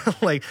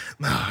 no,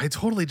 I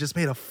totally just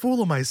made a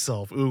fool of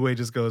myself. Oogway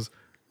just goes,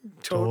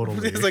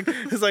 totally. He's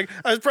like,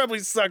 I probably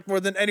sucked more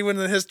than anyone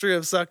in the history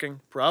of sucking.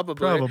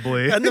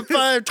 Probably. And the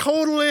 5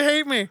 totally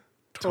hate me.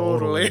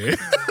 Totally.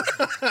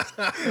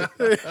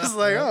 It's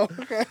like, oh,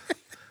 okay.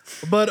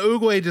 But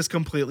Oogway just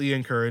completely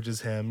encourages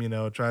him,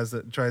 tries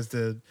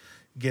to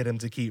get him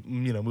to keep,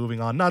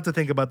 moving on, not to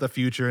think about the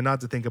future,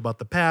 not to think about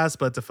the past,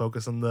 but to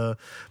focus on the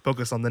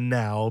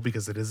now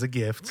because it is a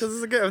gift. Because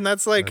it's a gift, and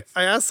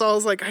I asked Saul, I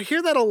was like, I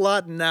hear that a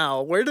lot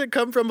now. Where did it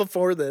come from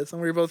before this?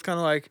 And we were both kind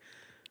of like,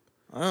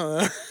 I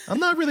don't know. I'm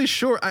not really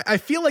sure. I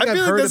feel like I've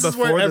heard it before this movie. This is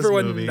where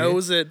everyone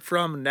knows it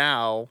from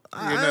now.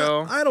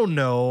 I don't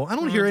know. I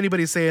don't hear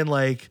anybody saying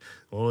like,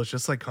 well, it's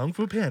just like Kung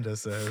Fu Panda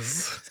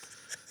says.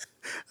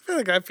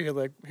 I feel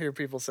like hear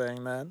people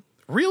saying that.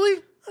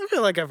 Really? I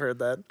feel like I've heard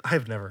that.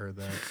 I've never heard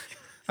that.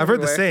 I've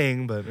heard the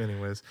saying, but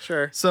anyways.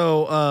 Sure.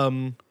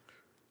 So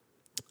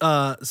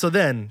so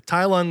then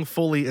Tai Lung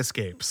fully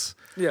escapes.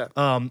 Yeah.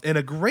 In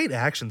a great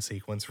action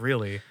sequence,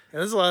 really. Yeah,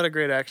 there's a lot of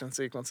great action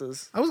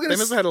sequences. They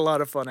must have had a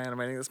lot of fun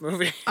animating this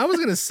movie. I was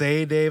gonna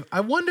say, Dave, I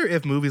wonder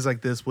if movies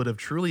like this would have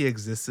truly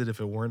existed if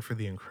it weren't for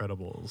The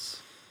Incredibles.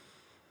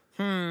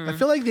 I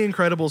feel like The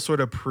Incredibles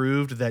sort of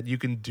proved that you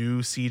can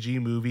do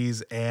CG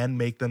movies and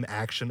make them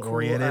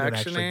action-oriented and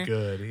actually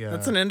good. Yeah,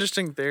 that's an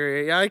interesting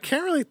theory. Yeah, I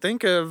can't really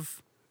think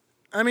of...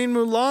 I mean,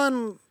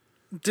 Mulan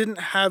didn't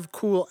have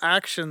cool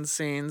action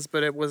scenes,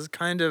 but it was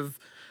kind of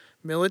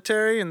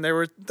military, and there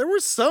were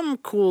some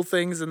cool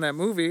things in that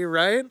movie,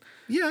 right?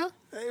 Yeah.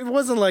 It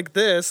wasn't like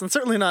this, and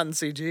certainly not in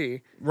CG.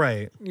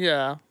 Right.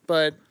 Yeah,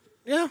 but...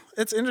 Yeah,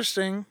 it's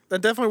interesting.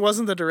 That definitely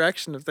wasn't the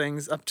direction of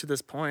things up to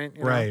this point.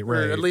 Right. Or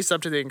at least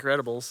up to The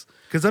Incredibles.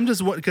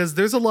 Because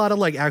there's a lot of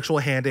like actual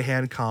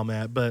hand-to-hand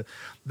combat, but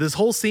this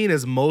whole scene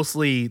is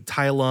mostly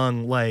Tai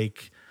Lung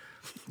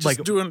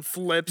just doing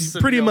flips.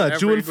 Pretty much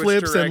doing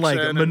flips and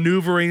like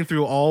maneuvering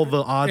through all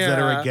the odds that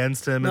are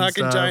against him and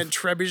knocking stuff. Giant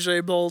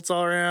trebuchet bolts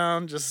all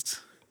around.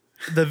 Just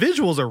the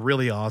visuals are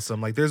really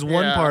awesome. Like there's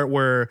one part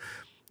where.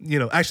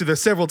 Actually,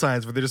 there's several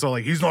times where they're just all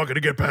like, he's not going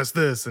to get past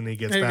this, and he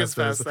gets past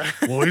this.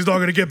 Well, he's not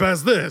going to get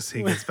past this.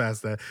 He gets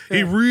past that.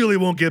 He really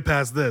won't get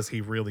past this. He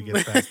really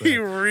gets past that. He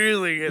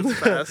really gets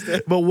past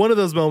it. But one of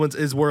those moments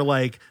is where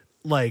like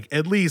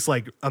at least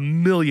like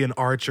 1 million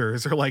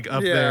archers are like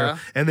up there,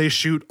 and they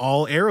shoot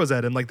all arrows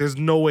at him. Like there's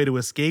no way to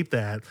escape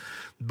that.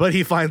 But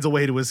he finds a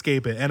way to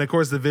escape it. And of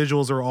course, the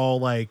visuals are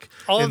all like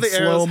all of the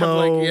arrows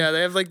slow-mo. have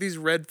they have like these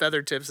red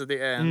feather tips at the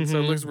end. So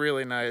it looks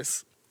really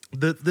nice.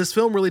 This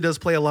film really does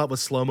play a lot with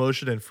slow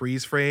motion and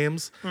freeze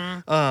frames,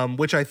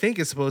 which I think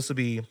is supposed to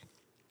be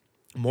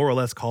more or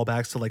less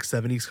callbacks to like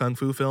 70s kung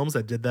fu films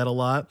that did that a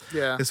lot.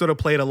 Yeah. They sort of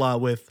played a lot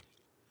with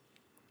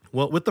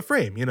the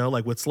frame,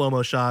 like with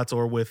slow-mo shots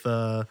or with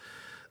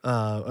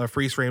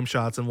freeze frame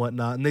shots and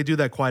whatnot. And they do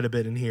that quite a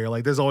bit in here.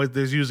 Like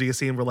there's usually a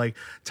scene where like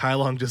Tai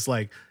Lung just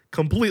like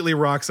completely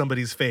rocks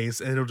somebody's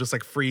face and it'll just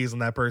like freeze on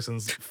that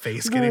person's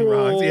face getting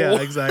rocked. Yeah,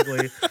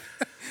 exactly.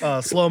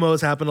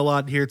 Slow-mos happen a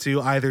lot here too,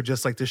 either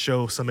just like to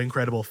show some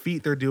incredible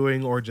feat they're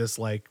doing or just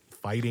like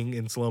fighting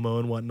in slow-mo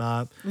and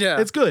whatnot.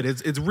 Yeah. It's good.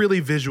 It's really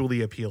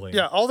visually appealing.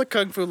 Yeah, all the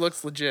kung fu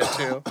looks legit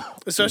too.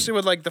 Especially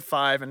with like the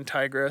 5 and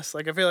Tigress.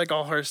 Like I feel like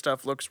all her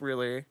stuff looks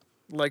really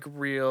like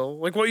real.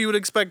 Like what you would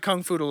expect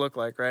kung fu to look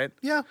like, right?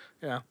 Yeah.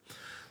 Yeah.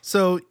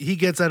 So he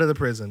gets out of the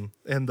prison,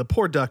 and the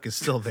poor duck is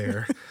still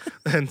there.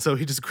 And so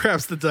he just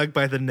grabs the duck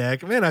by the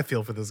neck. Man, I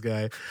feel for this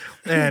guy.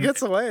 And he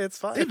gets away. It's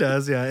fine. He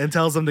does, yeah. And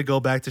tells him to go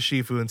back to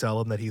Shifu and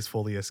tell him that he's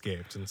fully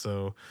escaped. And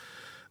so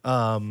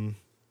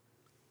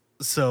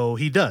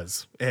he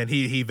does. And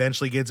he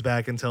eventually gets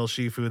back and tells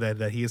Shifu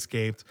that he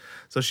escaped.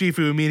 So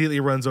Shifu immediately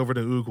runs over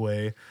to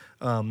Oogway.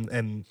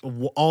 And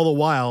all the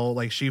while,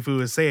 like, Shifu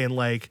is saying,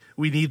 like,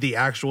 we need the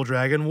actual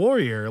dragon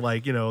warrior.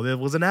 Like, it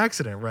was an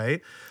accident,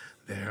 right?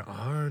 There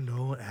are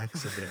no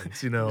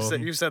accidents,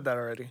 You said that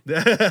already.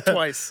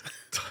 Twice.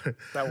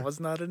 That was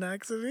not an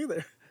accident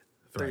either.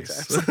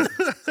 Thrice. 3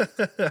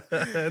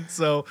 times. And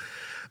so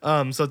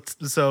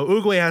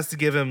Oogway has to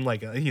give him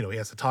like he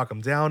has to talk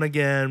him down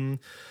again,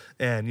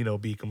 and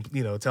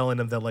telling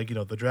him that like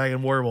the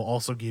dragon warrior will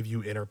also give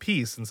you inner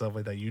peace and stuff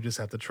like that. You just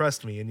have to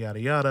trust me and yada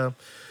yada.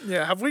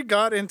 Yeah. Have we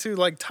got into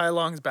like Tai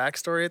Lung's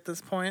backstory at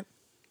this point?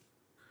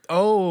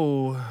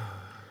 Oh,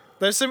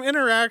 there's some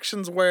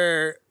interactions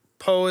where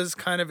Poe is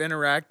kind of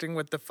interacting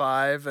with the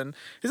five, and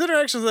his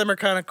interactions with them are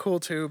kind of cool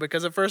too,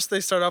 because at first they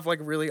start off like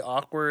really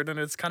awkward and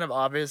it's kind of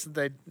obvious that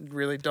they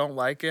really don't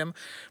like him.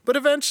 But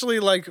eventually,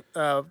 like,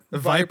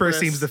 Viper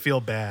seems to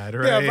feel bad,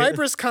 right? Yeah,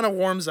 Viper's kind of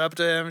warms up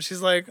to him.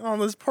 She's like, oh,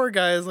 this poor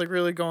guy is like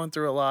really going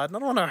through a lot. And I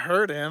don't want to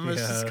hurt him.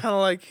 It's just kind of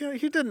like, yeah,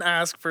 he didn't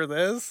ask for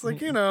this. Like,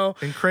 you know.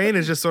 And Crane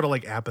is just sort of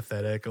like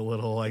apathetic a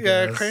little, I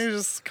Yeah, guess. Crane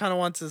just kind of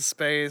wants his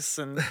space.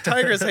 And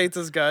Tigress hates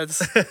his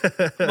guts.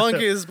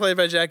 Monkey is played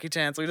by Jackie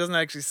Chan, so he doesn't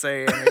actually say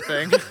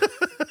anything.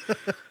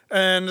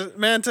 And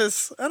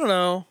Mantis, I don't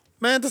know.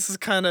 Mantis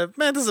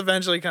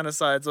eventually kind of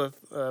sides with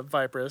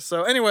Viperous.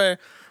 So anyway,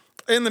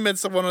 in the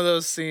midst of one of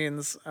those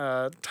scenes,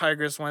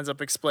 Tigress winds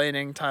up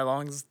explaining Tai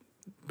Lung's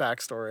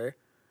backstory,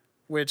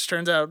 which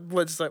turns out,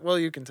 well,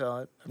 you can tell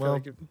it. I feel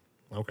like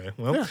Okay,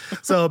 well,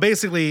 so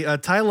basically,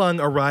 Tai Lung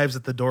arrives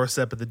at the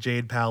doorstep of the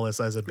Jade Palace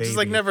as a baby. Which is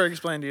like never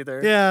explained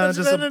either. Yeah,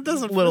 just a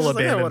little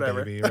abandoned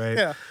whatever. baby, right?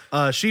 Yeah.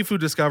 Shifu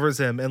discovers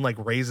him and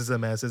like raises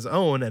him as his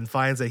own and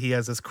finds that he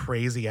has this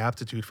crazy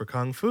aptitude for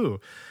kung fu.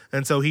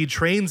 And so he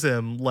trains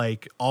him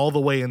like all the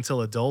way until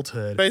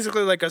adulthood.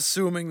 Basically like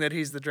assuming that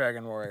he's the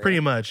Dragon Warrior. Pretty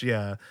much,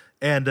 yeah.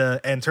 And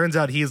turns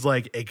out he's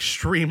like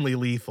extremely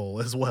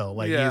lethal as well.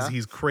 Like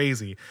he's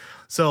crazy.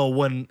 So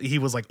when he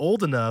was like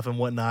old enough and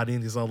whatnot,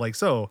 and he's all like,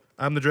 "So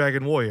I'm the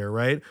Dragon Warrior,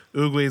 right?"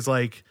 Oogway's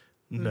like,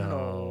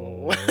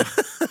 "No."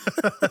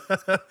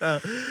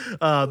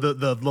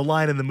 The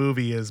line in the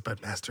movie is, "But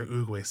Master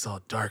Oogway saw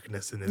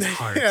darkness in his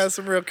heart." Yeah,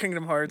 some real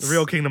Kingdom Hearts.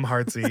 Real Kingdom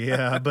Heartsy,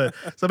 yeah. But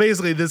so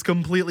basically, this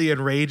completely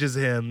enrages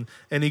him,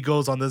 and he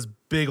goes on this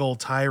big old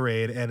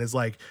tirade and is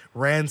like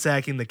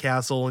ransacking the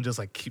castle and just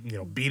like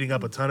beating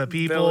up a ton of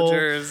people.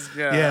 Villagers,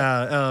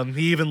 yeah.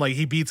 He even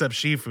he beats up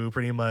Shifu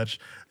pretty much,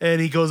 and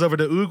he goes over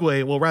to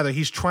Oogway. Well, rather,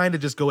 he's trying to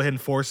just go ahead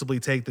and forcibly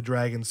take the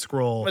dragon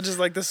scroll, which is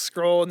like this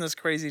scroll and this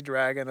crazy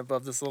dragon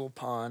above this little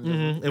pond,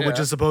 and which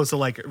is supposed to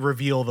like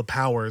reveal the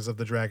powers of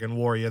the Dragon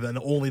Warrior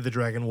that only the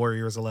Dragon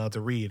Warrior is allowed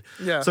to read.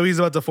 Yeah. So he's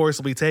about to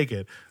forcibly take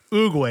it.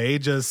 Oogway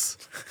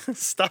just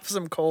stops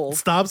him cold.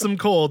 Stops him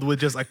cold with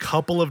just a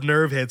couple of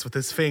nerve hits with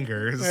his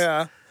fingers.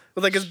 Yeah.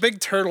 With like his big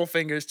turtle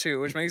fingers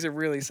too, which makes it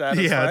really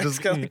satisfying. Yeah, just, he's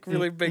got like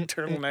really big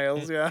turtle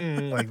nails. Yeah,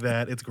 like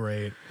that. It's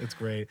great. It's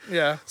great.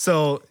 Yeah.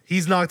 So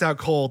he's knocked out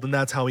cold, and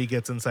that's how he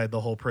gets inside the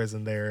whole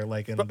prison there.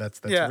 Like, and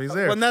that's where he's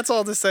there. And that's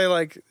all to say.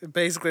 Like,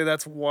 basically,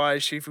 that's why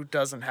Shifu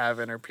doesn't have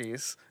inner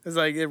peace. It's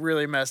like it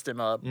really messed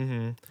him up.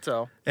 Mm-hmm.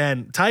 So.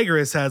 And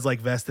Tigress has like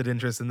vested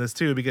interest in this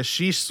too because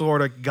she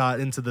sort of got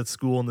into the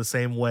school in the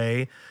same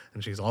way.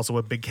 And she's also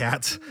a big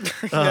cat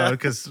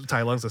because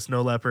Tai Lung's a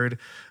snow leopard.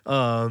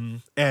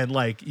 And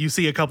like you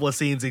see a couple of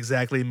scenes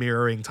exactly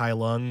mirroring Tai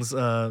Lung's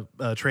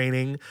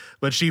training.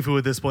 But Shifu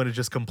at this point is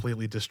just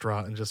completely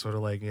distraught and just sort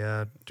of like,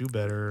 yeah, do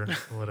better,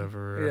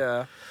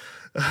 whatever.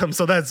 Yeah.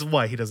 So that's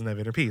why he doesn't have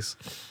inner peace.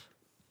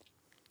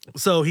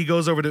 So he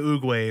goes over to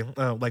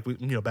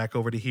Oogway, back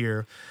over to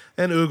here.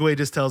 And Oogway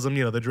just tells him,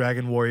 the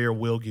Dragon Warrior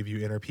will give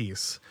you inner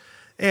peace.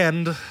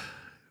 And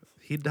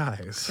he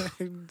dies.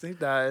 He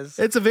dies.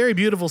 It's a very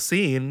beautiful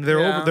scene.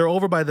 They're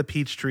over by the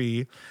peach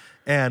tree,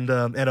 and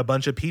a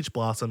bunch of peach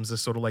blossoms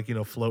just sort of like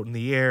float in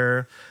the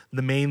air.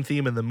 The main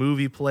theme in the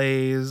movie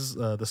plays.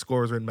 The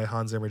score was written by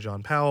Hans Zimmer,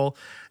 John Powell,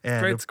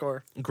 and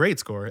great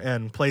score,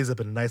 and plays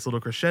up in a nice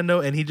little crescendo.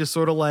 And he just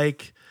sort of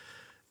like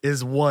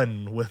is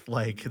one with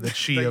like the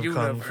chi of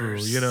kung fu,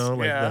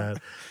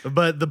 that.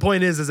 But the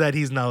point is that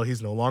he's no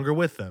longer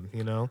with them,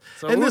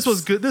 So and this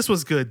was good. This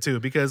was good too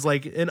because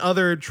like in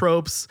other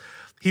tropes,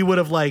 he would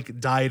have like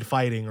died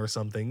fighting or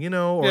something,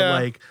 or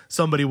like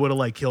somebody would have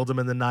like killed him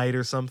in the night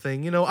or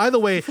something. Either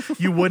way,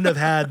 you wouldn't have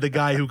had the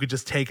guy who could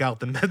just take out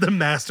the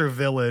master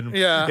villain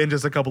in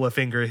just a couple of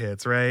finger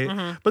hits, right?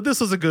 Mm-hmm. But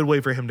this was a good way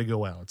for him to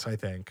go out, I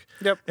think.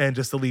 Yep. And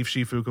just to leave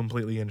Shifu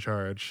completely in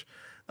charge.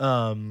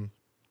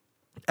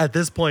 At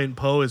this point,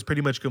 Poe is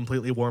pretty much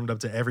completely warmed up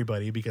to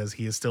everybody because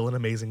he is still an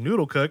amazing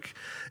noodle cook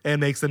and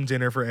makes them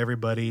dinner for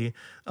everybody.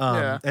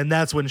 And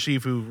that's when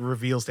Shifu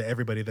reveals to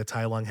everybody that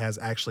Tai Lung has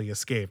actually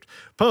escaped.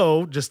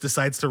 Poe just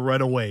decides to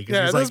run away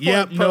because he's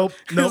like, nope.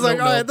 He's like,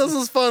 all right, this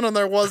was fun when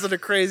there wasn't a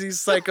crazy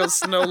psycho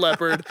snow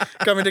leopard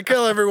coming to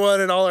kill everyone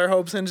and all our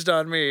hopes hinged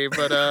on me.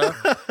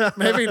 But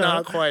maybe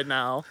not quite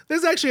now.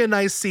 There's actually a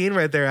nice scene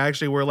right there,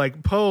 actually, where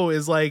like Poe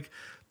is like,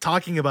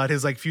 talking about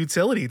his like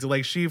futility to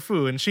like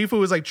Shifu, and Shifu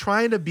was like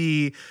trying to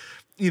be,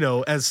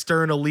 as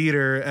stern a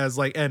leader as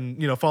like, and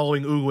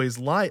following Oogway's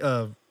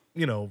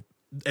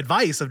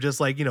advice of just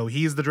like,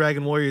 he's the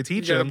Dragon Warrior,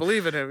 teach him. You gotta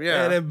believe in him,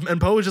 yeah.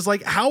 And Poe was just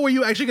like, how are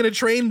you actually gonna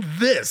train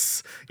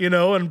this? And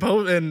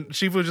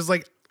Shifu was just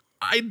like,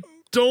 I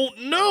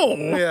don't know.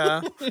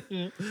 Yeah.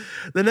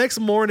 The next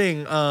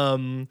morning,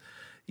 actually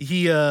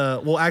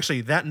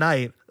that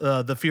night,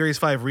 the Furious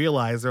Five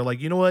realized they're like,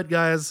 you know what,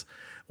 guys.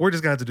 we're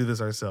just gonna have to do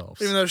this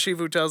ourselves. Even though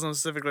Shifu tells him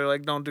specifically,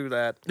 like, don't do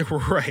that.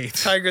 Right.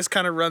 Tigress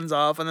kind of runs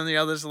off, and then the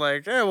others are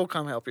like, we'll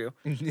come help you.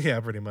 Yeah,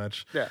 pretty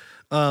much. Yeah.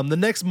 The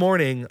next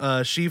morning,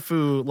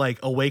 Shifu like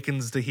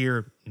awakens to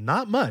hear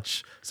not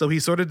much. So he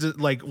sort of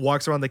like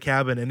walks around the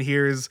cabin and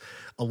hears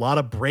a lot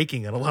of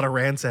breaking and a lot of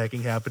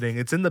ransacking happening.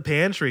 It's in the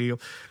pantry,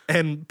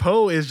 and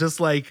Po is just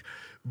like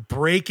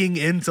breaking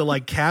into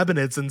like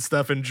cabinets and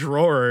stuff and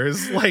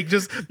drawers, like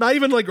just not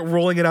even like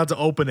rolling it out to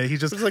open it. He's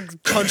just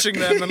like punching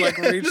them and like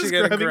reaching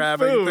in and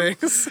grabbing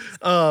things.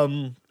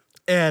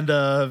 And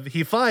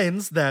he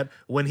finds that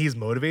when he's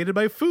motivated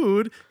by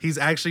food, he's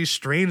actually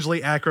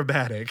strangely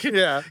acrobatic.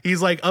 Yeah.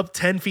 He's like up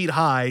 10 feet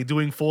high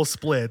doing full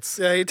splits.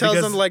 Yeah, he tells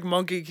him like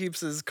Monkey keeps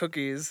his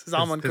cookies, his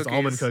almond cookies.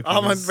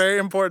 Almond, very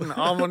important,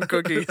 almond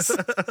cookies.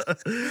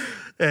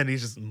 And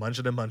he's just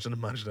munching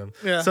them.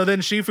 Yeah. So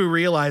then Shifu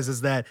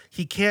realizes that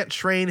he can't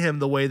train him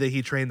the way that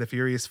he trained the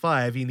Furious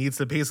Five. He needs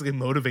to basically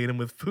motivate him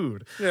with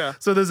food. Yeah.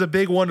 So there's a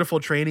big, wonderful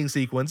training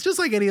sequence, just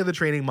like any other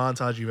training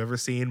montage you've ever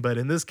seen. But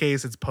in this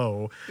case, it's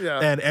Po. Yeah.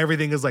 And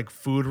everything is like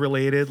food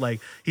related.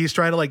 Like he's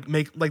trying to like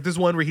make like there's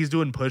one where he's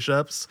doing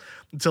push-ups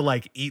to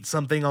like eat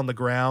something on the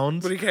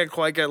ground. But he can't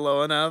quite get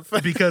low enough.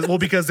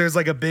 because there's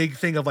like a big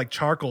thing of like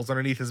charcoals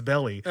underneath his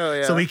belly. Oh,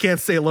 yeah. So he can't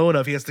stay low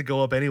enough. He has to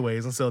go up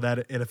anyways. And so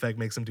that in effect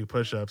makes him do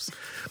push-ups.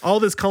 All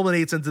this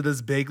culminates into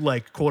this big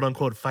like quote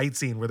unquote fight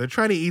scene where they're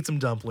trying to eat some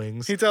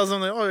dumplings. He tells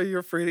him like, oh,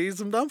 you're free to eat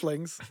some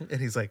dumplings. And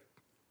he's like,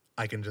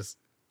 I can just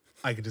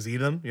eat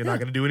them. You're not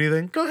gonna do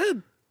anything? Go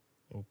ahead.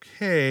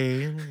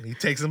 Okay. He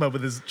takes him up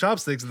with his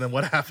chopsticks, and then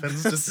what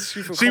happens? Just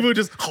Shifu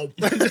just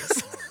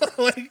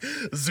like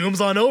zooms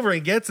on over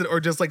and gets it,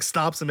 or just like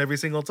stops him every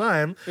single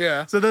time.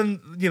 Yeah. So then,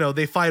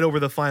 they fight over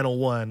the final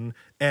one,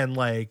 and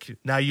like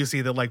now you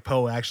see that like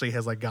Po actually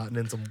has like gotten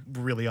in some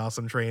really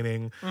awesome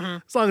training. Mm-hmm.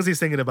 As long as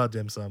he's thinking about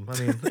dim sum. I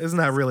mean, isn't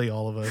that really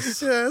all of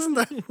us? Yeah, isn't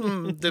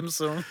that dim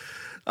sum?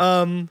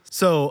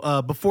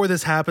 So before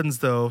this happens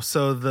though,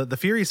 so the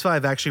Furious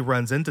Five actually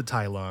runs into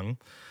Tai Lung.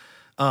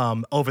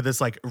 Over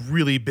this like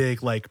really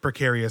big like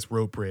precarious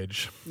rope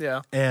bridge.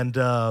 Yeah. And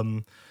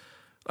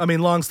I mean,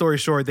 long story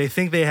short, they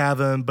think they have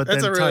him, but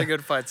it's then a really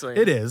good fight scene.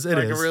 It is.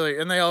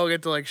 And they all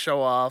get to like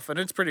show off, and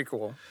it's pretty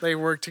cool. They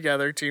work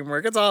together,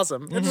 teamwork. It's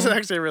awesome. Mm-hmm. It's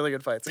actually a really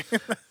good fight scene.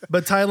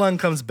 But Tai Lung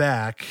comes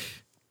back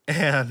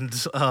and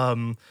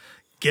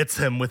gets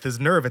him with his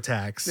nerve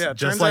attacks. Yeah,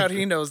 turns out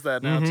he knows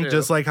that now too.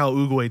 Just like how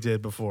Oogway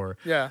did before.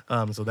 Yeah.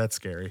 So that's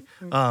scary.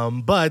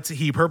 But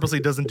he purposely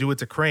doesn't do it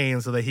to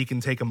Crane so that he can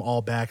take them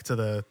all back to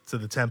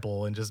the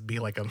temple and just be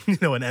like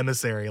an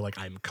emissary, like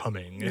I'm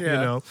coming.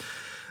 Yeah.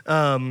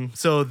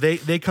 So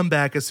they come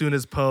back as soon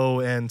as Po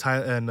and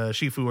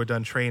Shifu are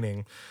done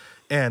training.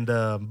 And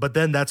but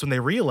then that's when they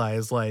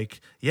realize,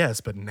 like, yes,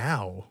 but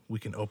now we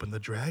can open the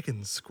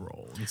Dragon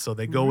Scroll. And so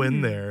they go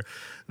in there,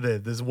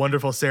 this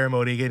wonderful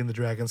ceremony getting the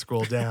Dragon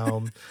Scroll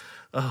down.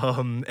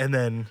 And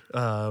then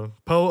Po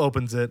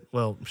opens it.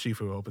 Well,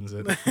 Shifu opens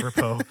it for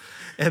Po.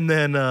 And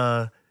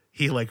then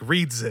he like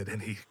reads it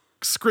and he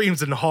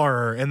screams in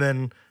horror. And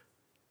then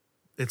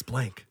it's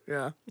blank.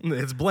 Yeah.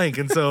 It's blank.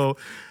 And so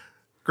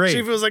great.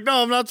 Shifu was like,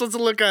 no, I'm not supposed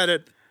to look at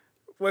it.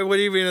 Wait, what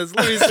do you mean? Let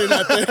me see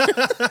that thing.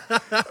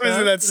 Let me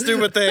see that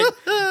stupid thing.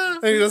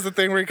 And he does the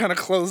thing where he kind of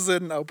closes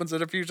it and opens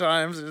it a few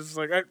times. It's just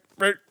like,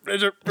 but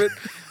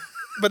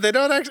they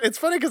don't actually. It's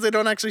funny because they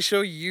don't actually show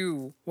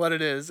you what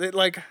it is. It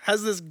like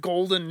has this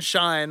golden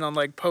shine on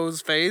like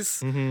Poe's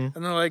face, and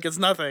they're like, it's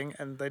nothing,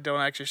 and they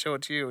don't actually show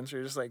it to you, and so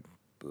you're just like,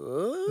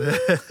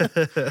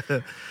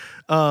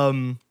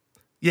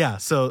 Yeah,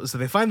 so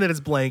they find that it's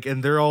blank,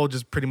 and they're all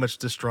just pretty much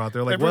distraught.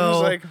 They're like,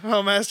 "Well, like,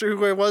 oh, Master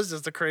Oogway was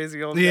just a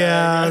crazy old guy."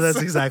 Yeah,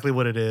 that's exactly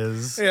what it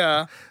is.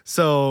 Yeah.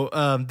 So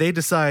they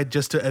decide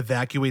just to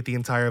evacuate the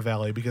entire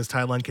valley because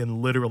Tai Lung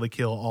can literally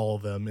kill all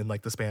of them in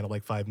like the span of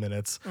like 5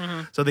 minutes.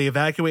 Mm-hmm. So they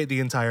evacuate the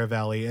entire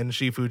valley, and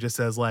Shifu just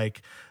says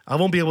like, "I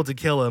won't be able to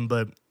kill him,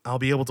 but I'll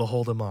be able to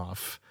hold him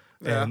off,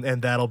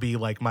 and that'll be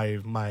like my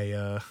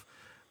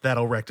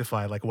that'll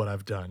rectify like what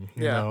I've done."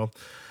 You know,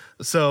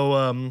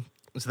 so.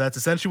 So that's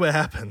essentially what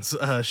happens.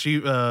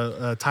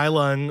 Tai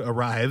Lung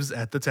arrives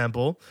at the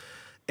temple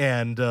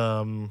and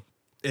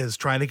is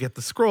trying to get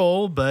the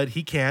scroll, but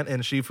he can't.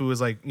 And Shifu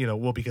is like,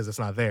 because it's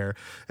not there.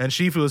 And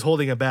Shifu is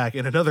holding it back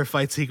in another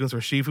fight sequence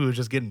where Shifu is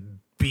just getting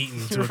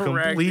beaten to a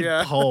complete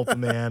pulp,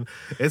 man.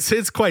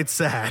 It's quite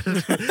sad.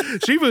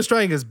 Shifu is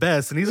trying his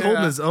best and he's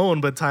holding his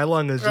own, but Tai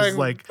Lung is just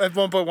like at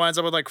one point winds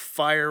up with like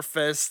fire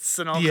fists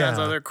and all kinds of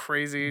other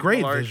crazy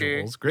great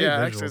malarkey.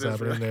 visuals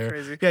happening there.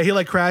 Crazy. Yeah, he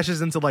like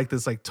crashes into like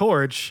this like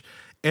torch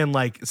and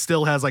like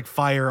still has like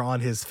fire on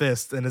his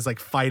fist and is like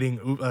fighting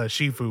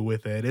Shifu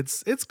with it.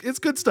 It's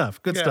good stuff.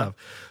 Good stuff.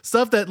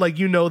 Stuff that like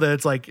that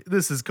it's like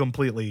this is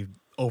completely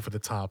over the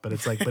top, but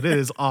it's like but it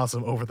is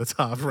awesome over the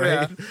top,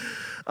 right?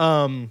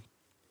 Yeah.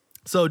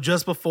 So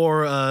just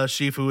before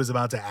Shifu is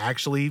about to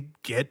actually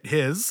get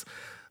his,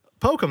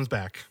 Po comes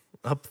back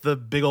up the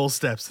big old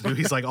steps.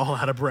 He's like all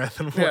out of breath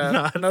and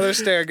whatnot. Another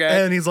stare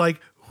gag. And he's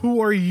like, "Who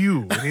are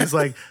you?" And he's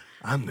like,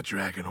 "I'm the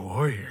Dragon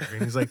Warrior."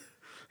 And he's like,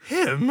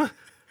 "Him?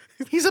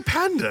 He's a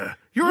panda.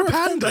 You're a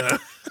panda.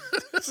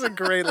 This is a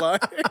great line.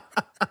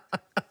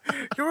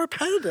 You're a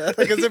panda.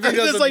 Like, as if he Just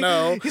doesn't like,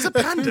 know. he's a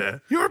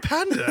panda. You're a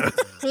panda.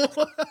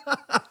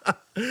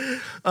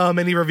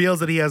 And he reveals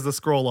that he has the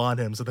scroll on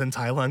him. So then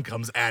Tai Lung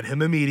comes at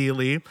him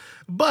immediately.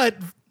 But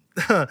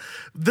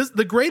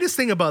the greatest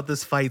thing about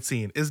this fight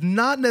scene is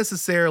not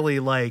necessarily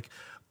like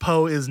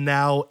Po is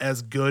now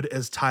as good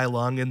as Tai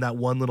Lung in that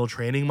one little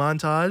training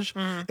montage.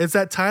 It's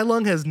that Tai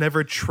Lung has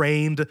never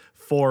trained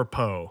for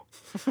Po.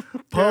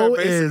 Po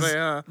is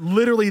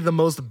literally the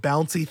most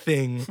bouncy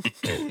thing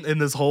in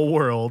this whole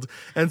world.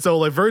 And so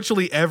like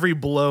virtually every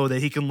blow that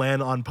he can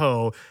land on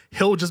Po,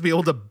 he'll just be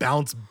able to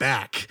bounce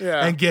back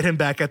and get him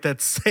back at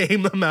that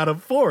same amount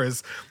of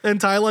force.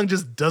 And Tai Lung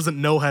just doesn't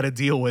know how to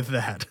deal with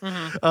that.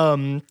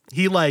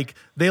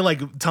 They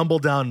tumble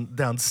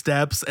down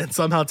steps, and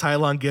somehow Tai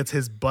Lung gets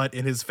his butt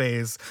in his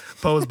face,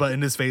 Po's butt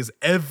in his face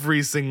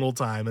every single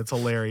time. It's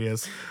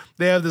hilarious.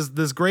 They have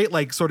this great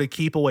like sort of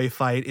keep away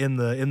fight in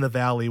the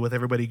valley with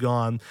everybody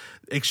gone.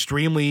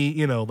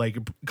 Extremely, like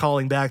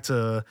calling back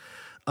to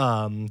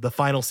the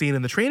final scene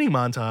in the training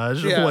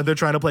montage when they're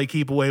trying to play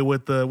keep away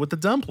with the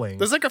dumpling.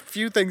 There's like a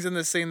few things in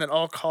this scene that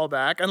all call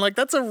back, and like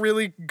that's a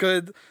really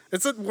good.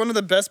 It's one of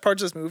the best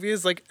parts of this movie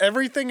is like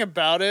everything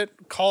about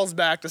it calls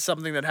back to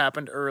something that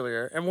happened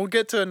earlier, and we'll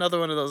get to another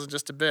one of those in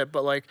just a bit.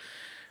 But like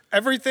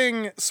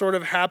everything sort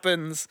of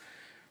happens.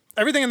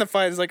 Everything in the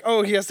fight is like,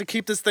 oh, he has to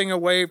keep this thing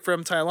away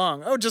from Tai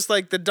Lung. Oh, just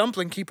like the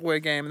dumpling keep away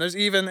game. And there's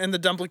even in the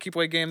dumpling keep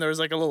away game, there was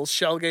like a little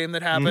shell game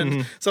that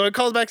happened. So it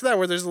calls back to that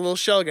where there's a little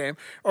shell game.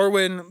 Or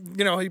when,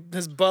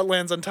 his butt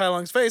lands on Tai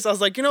Lung's face, I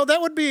was like, that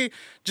would be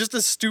just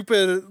a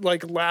stupid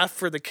like laugh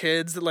for the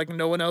kids that like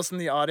no one else in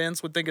the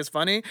audience would think is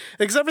funny.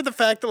 Except for the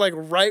fact that like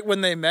right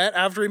when they met,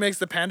 after he makes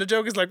the panda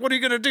joke, he's like, what are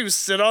you going to do?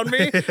 Sit on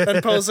me?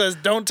 And Po says,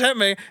 don't tempt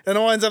me. And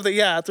it winds up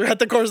that, throughout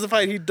the course of the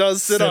fight, he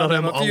does sit on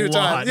him a few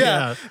times.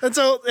 Yeah. And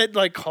so it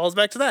like calls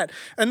back to that.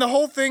 And the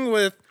whole thing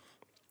with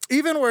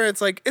even where it's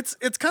like it's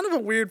kind of a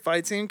weird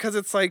fight scene because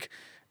it's like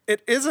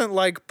it isn't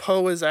like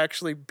Po is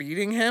actually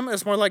beating him.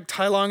 It's more like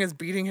Tai Lung is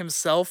beating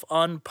himself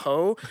on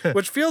Po,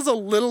 which feels a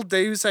little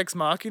Deus Ex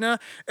Machina,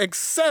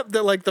 except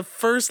that like the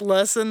first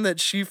lesson that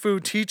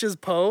Shifu teaches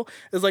Po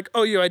is like,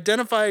 oh, you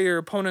identify your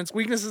opponent's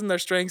weaknesses and their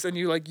strengths and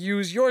you like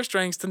use your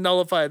strengths to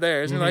nullify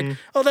theirs. And you're like,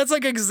 oh, that's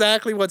like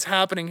exactly what's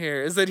happening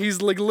here is that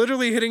he's like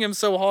literally hitting him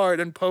so hard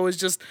and Po is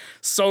just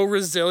so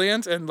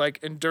resilient and like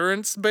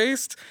endurance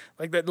based,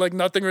 like that like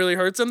nothing really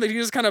hurts him that he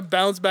just kind of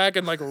bounces back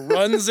and like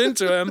runs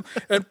into him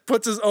and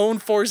puts his own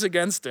force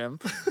against him.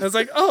 And it's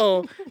like,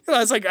 oh,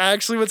 that's like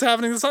actually what's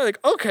happening this time.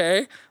 Like,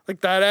 okay, like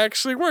that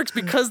actually works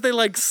because they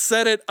like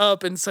set it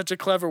up in such a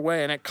clever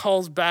way and it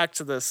calls back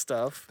to this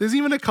stuff. There's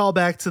even a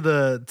callback to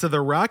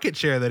the rocket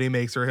chair that he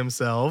makes for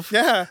himself.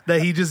 Yeah.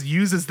 That he just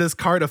uses this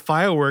cart of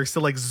fireworks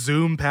to like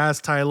zoom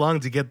past Tai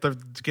Lung to get the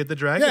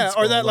dragon. Yeah,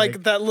 skull. or that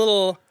like that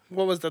little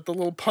what was that? The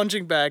little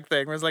punching bag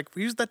thing where it's like,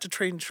 we use that to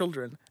train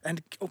children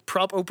and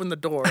prop open the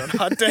door on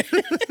hot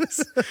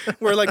days.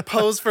 Where like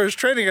Po's first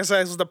training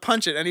exercise was to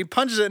punch it and he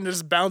punches it and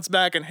just bounce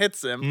back and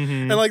hits him.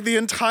 And like the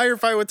entire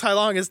fight with Tai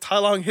Lung is Tai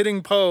Lung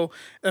hitting Po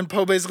and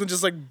Po basically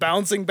just like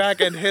bouncing back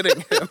and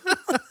hitting him.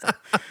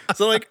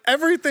 So like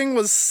everything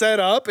was set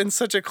up in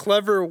such a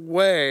clever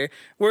way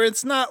where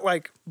it's not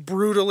like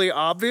brutally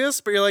obvious,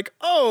 but you're like,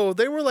 oh,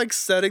 they were like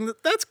setting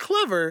that. That's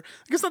clever.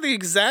 Like, it's not the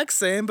exact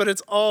same, but it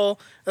all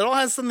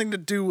has something to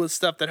do with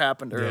stuff that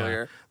happened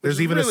earlier. There's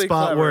even really a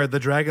spot where the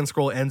dragon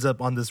scroll ends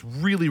up on this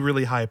really,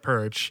 really high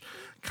perch,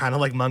 kind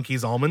of like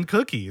Monkey's almond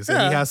cookies. And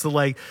he has to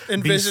like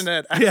envision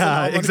it.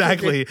 Yeah,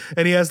 exactly.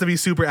 And he has to be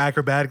super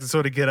acrobatic to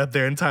sort of get up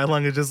there. And Tai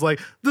Lung is just like,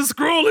 the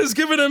scroll is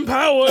giving him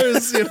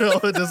powers,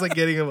 just like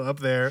getting him up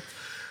there.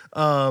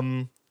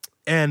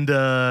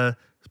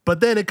 But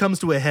then it comes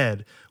to a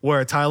head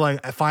where Tai Lung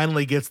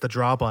finally gets the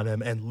drop on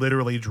him and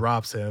literally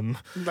drops him.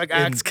 Like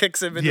axe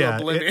kicks him into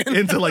oblivion.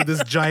 Into like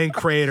this giant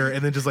crater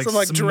and then just like, some,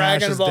 like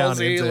smashes Dragon Ball down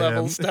Z into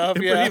level him. stuff.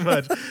 Yeah. Pretty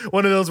much.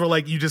 One of those where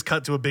like you just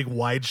cut to a big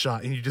wide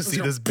shot and you just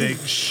see this big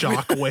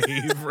shock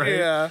wave, right?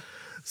 Yeah.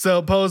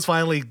 So Po's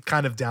finally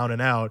kind of down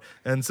and out.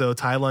 And so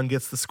Tai Lung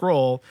gets the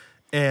scroll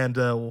and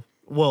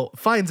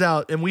finds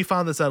out, and we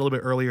found this out a little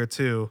bit earlier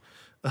too.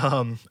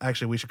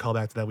 Actually, we should call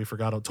back to that. We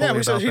forgot about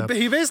that.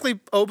 He basically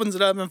opens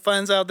it up and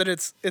finds out that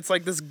it's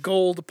like this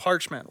gold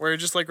parchment where it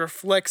just like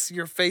reflects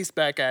your face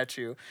back at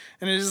you,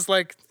 and it's just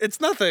like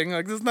it's nothing.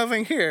 Like there's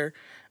nothing here.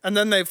 And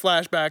then they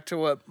flash back to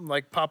what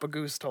like Papa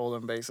Goose told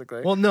him,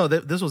 basically. Well, no,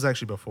 this was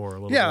actually before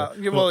a little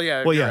bit. Well,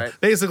 yeah.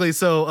 Right. Basically,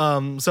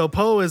 so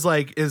Po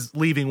is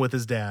leaving with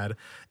his dad,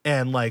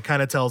 and like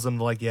kind of tells him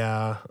like,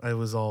 yeah, it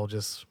was all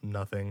just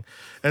nothing.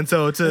 And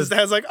so his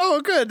dad's like,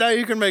 oh, good, now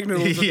you can make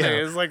noodles with me.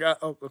 It's like,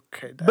 oh,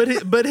 okay,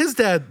 Dad. But his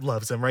dad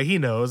loves him, right? He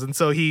knows, and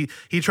so he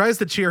tries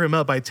to cheer him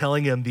up by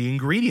telling him the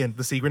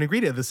secret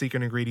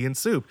ingredient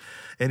soup,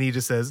 and he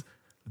just says,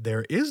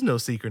 there is no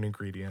secret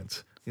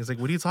ingredient. He's like,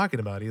 what are you talking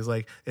about? He's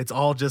like, it's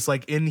all just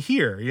like in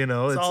here, It's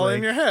all like,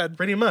 in your head.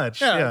 Pretty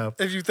much. Yeah.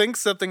 If you think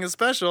something is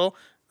special,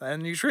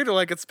 and you treat it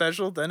like it's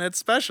special, then it's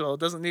special. It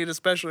doesn't need a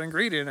special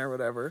ingredient or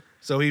whatever.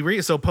 So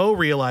so Poe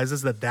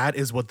realizes that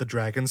is what the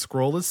Dragon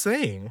Scroll is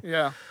saying.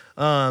 Yeah.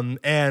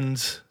 And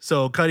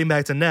so cutting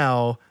back to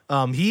now,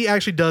 he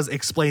actually does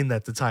explain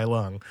that to Tai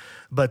Lung,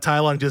 but Tai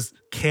Lung just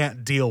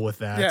can't deal with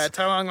that. Yeah,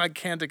 Tai Lung like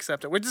can't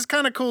accept it, which is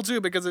kind of cool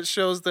too because it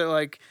shows that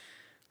like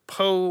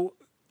Poe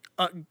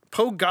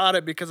got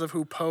it because of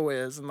who Poe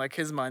is and like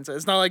his mindset.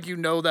 It's not like you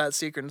know that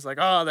secret. It's like,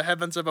 oh, the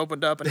heavens have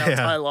opened up and now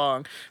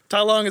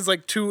Tai Lung is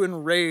like too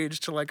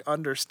enraged to like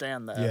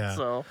understand that.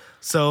 Yeah.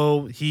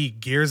 So he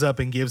gears up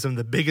and gives him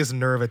the biggest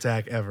nerve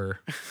attack ever.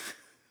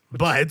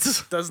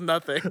 But does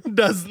nothing.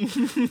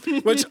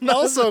 Which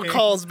also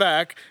calls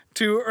back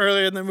to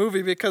earlier in the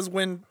movie because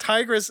when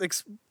Tigress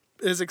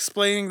is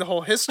explaining the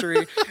whole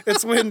history,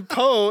 it's when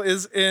Poe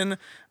is in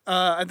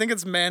I think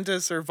it's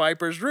Mantis or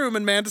Viper's room,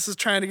 and Mantis is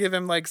trying to give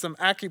him like some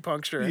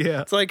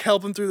acupuncture to like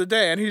help him through the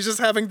day, and he's just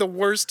having the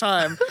worst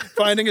time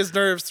finding his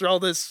nerves through all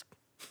this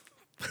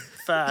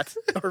fat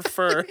or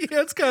fur. Yeah,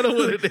 that's kind of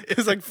what it is.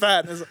 It's like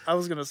fat. I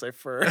was gonna say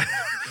fur,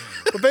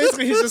 but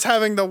basically he's just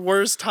having the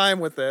worst time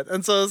with it,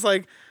 and so it's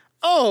like,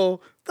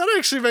 oh, that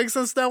actually makes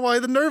sense now why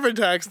the nerve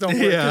attacks don't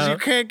work because you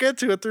can't get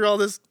to it through all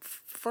this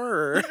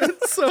fur.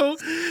 So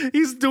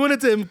he's doing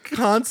it to him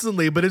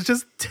constantly, but it's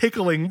just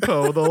tickling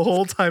Poe the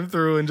whole time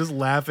through and just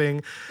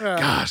laughing.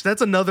 Gosh,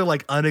 that's another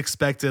like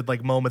unexpected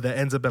like moment that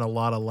ends up in a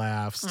lot of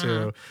laughs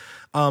too.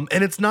 And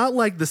it's not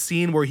like the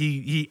scene where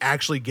he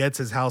actually gets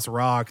his house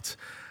rocked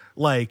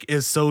like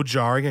is so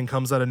jarring and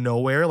comes out of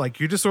nowhere. Like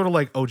you're just sort of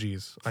like, oh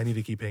geez, I need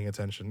to keep paying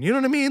attention. You know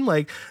what I mean?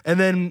 Like, and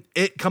then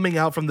it coming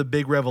out from the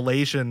big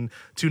revelation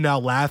to now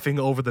laughing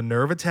over the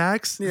nerve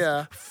attacks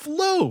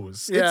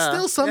flows. It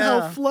still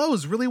somehow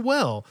flows really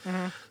well.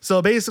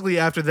 So basically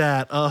after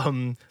that,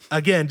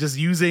 again, just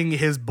using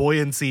his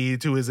buoyancy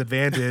to his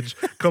advantage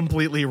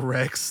completely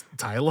wrecks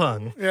Tai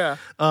Lung.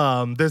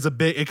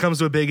 It comes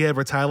to a big hit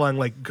where Tai Lung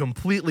like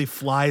completely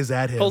flies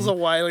at him. Pulls a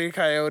Wile E.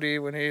 Coyote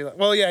when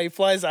he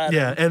flies at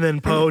him. And then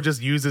Poe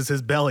just uses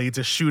his belly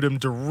to shoot him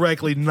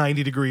directly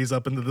 90 degrees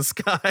up into the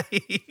sky.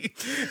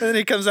 And then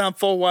he comes out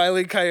full Wile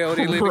E.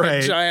 Coyote, leaving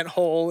a giant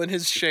hole in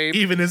his shape.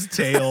 Even his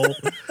tail.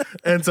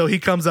 And so he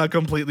comes out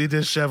completely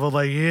disheveled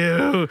like,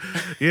 you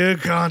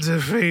can't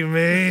defeat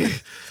me.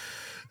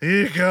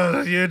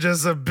 You're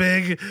just a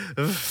big,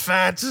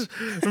 fat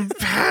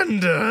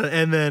panda.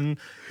 And then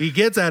he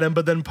gets at him,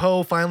 but then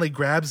Poe finally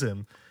grabs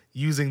him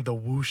using the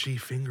whooshy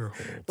finger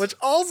hold. Which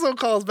also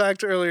calls back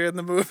to earlier in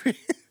the movie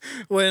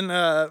when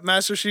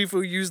Master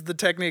Shifu used the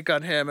technique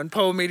on him, and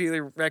Poe immediately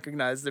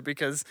recognized it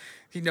because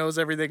he knows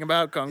everything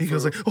about Kung Fu. He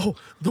goes like, oh,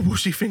 the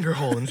whooshy finger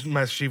hold. And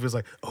Master Shifu's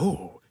like,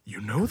 oh, you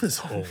know this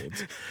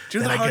hold.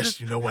 Then I guess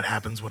you know what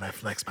happens when I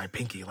flex my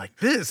pinky like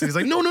this. And he's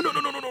like, no,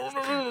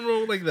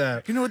 like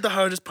that. You know what the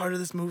hardest part of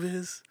this move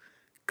is?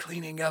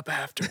 Cleaning up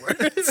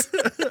afterwards.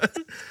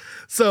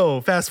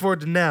 So fast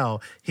forward to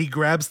now, he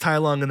grabs Tai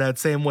Lung in that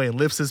same way and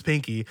lifts his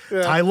pinky.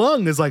 Tai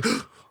Lung is like,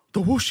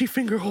 the whooshy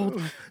finger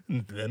hold.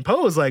 And then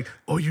Poe is like,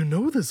 oh, you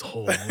know this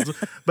hold.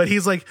 But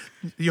he's like,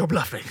 you're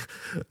bluffing.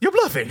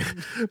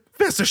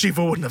 Master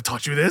Shifu wouldn't have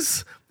taught you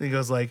this. And he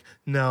goes like,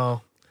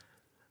 no,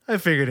 I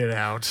figured it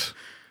out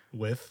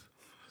with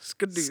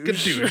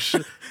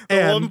skadoosh.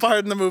 The one part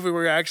in the movie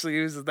where he actually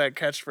uses that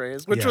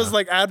catchphrase, which was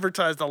like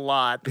advertised a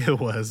lot. It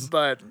was.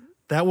 But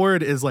that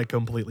word is like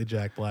completely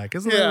Jack Black.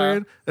 Isn't that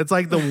weird? It's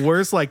like the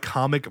worst like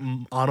comic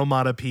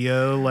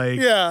onomatopoeia,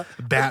 like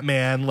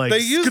Batman. Like they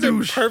used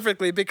it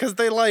perfectly because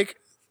they like,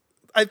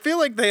 I feel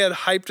like they had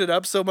hyped it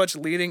up so much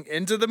leading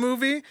into the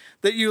movie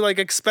that you like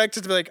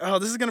expected to be like, oh,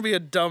 this is going to be a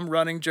dumb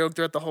running joke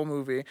throughout the whole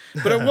movie.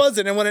 But it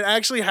wasn't. And when it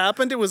actually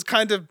happened, it was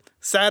kind of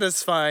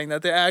satisfying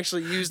that they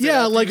actually used it.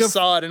 Yeah, like you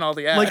saw it in all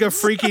the ads. Like a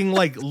freaking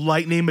like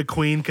Lightning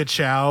McQueen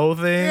ka-chow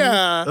thing.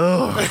 Yeah.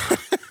 Ugh.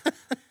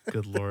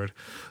 Good Lord.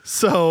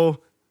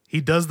 So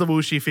he does the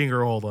whooshy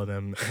finger hold on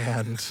him,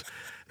 and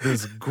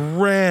this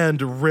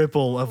grand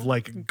ripple of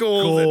like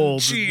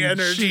gold chi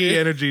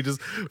energy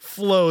just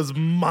flows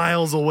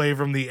miles away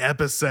from the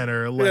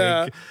epicenter.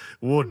 Like,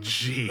 oh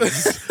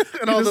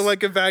jeez. And all the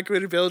like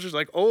evacuated villagers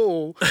like,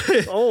 oh,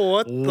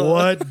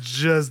 what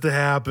just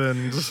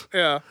happened?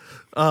 Yeah.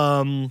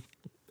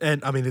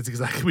 And I mean, it's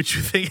exactly what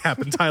you think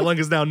happened. Tai Lung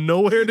is now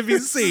nowhere to be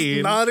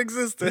seen.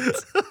 Non-existent.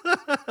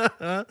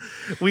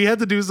 I had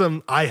to do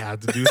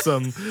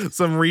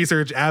some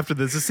research after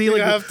this to see like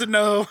you have to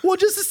know. Well,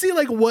 just to see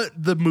like what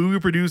the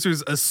movie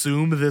producers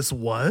assume this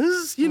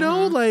was, you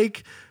know,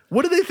 like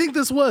what do they think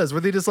this was? Were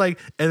they just like,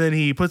 and then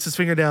he puts his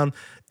finger down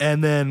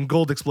and then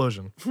gold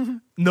explosion.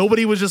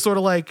 Nobody was just sort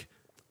of like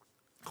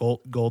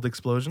gold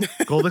explosion.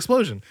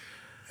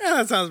 Yeah,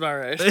 that sounds about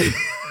right.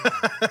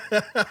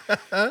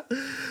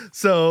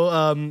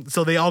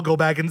 So they all go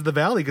back into the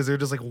valley because they're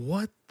just like,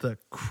 what the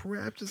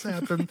crap just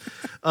happened?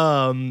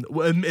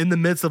 In the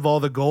midst of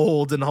all the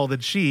gold and all the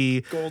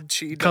gold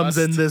chi comes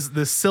dust. in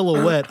this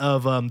silhouette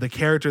of the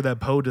character that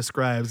Poe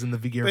describes in the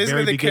very beginning of the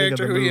movie. Basically the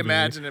character who he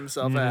imagined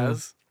himself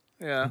as.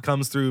 Yeah.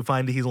 Comes through,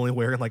 finding he's only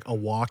wearing like a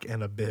walk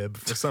and a bib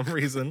for some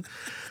reason.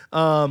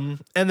 And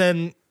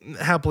then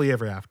happily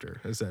ever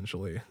after,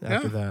 essentially,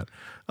 after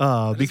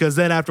that. Because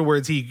then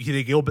afterwards,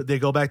 they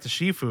go back to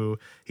Shifu.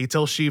 He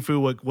tells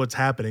Shifu what's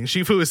happening.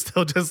 Shifu is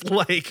still just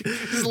like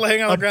Just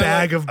laying on a the ground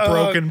bag like, of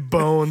broken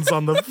bones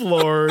on the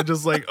floor,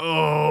 just like,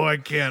 oh, I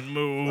can't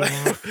move.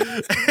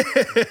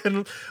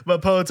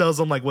 But Po tells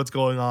him like what's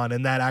going on,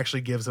 and that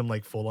actually gives him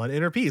like full on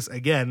inner peace.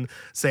 Again,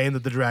 saying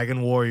that the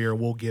Dragon Warrior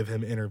will give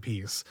him inner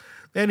peace,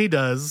 and he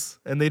does.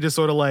 And they just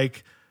sort of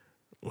like,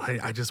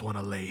 I just want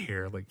to lay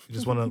here. Like, you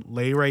just want to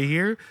lay right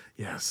here?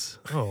 Yes.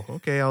 Oh,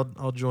 okay.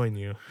 I'll join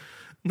you.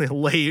 And they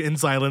lay in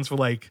silence for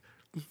like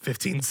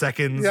 15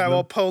 seconds. Yeah,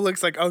 well, Po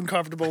looks like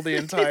uncomfortable the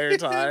entire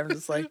time.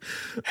 Just like.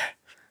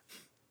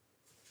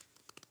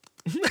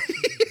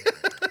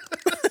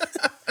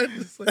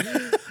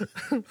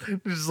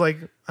 just like,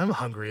 I'm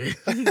hungry.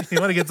 You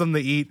want to get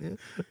something to eat? And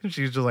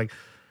she's just like,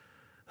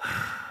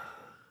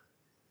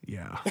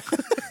 yeah.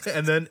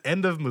 And then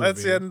end of movie.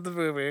 That's the end of the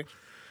movie.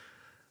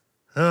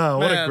 Oh,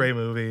 what a Man. great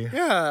movie.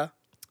 Yeah.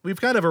 We've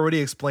kind of already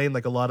explained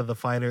like a lot of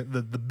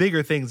the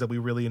bigger things that we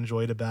really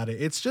enjoyed about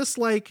it. It's just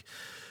like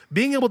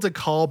being able to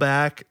call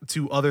back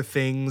to other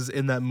things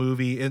in that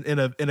movie in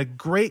a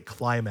great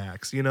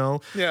climax, you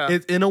know? Yeah.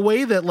 In a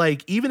way that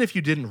like, even if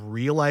you didn't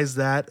realize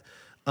that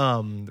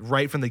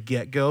right from the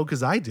get-go,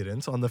 because I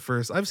didn't on the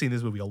first, I've seen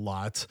this movie a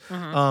lot,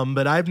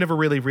 but I've never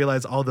really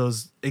realized all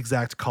those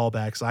exact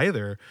callbacks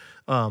either.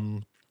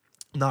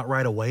 Not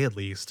right away, at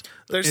least.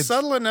 They're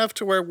subtle enough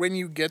to where when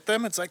you get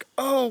them, it's like,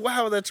 oh,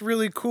 wow, that's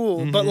really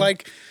cool. Mm-hmm. But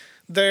like,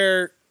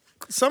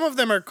 some of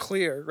them are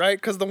clear, right?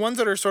 Because the ones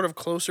that are sort of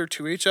closer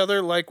to each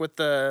other, like with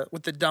the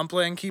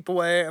dumpling keep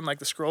away and like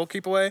the scroll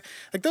keep away,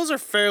 like those are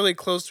fairly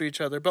close to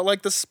each other. But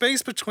like the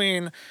space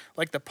between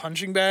like the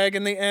punching bag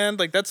in the end,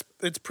 like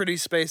it's pretty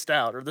spaced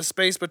out. Or the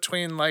space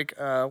between like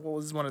what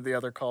was one of the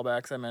other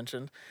callbacks I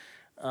mentioned?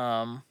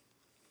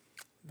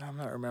 I'm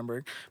not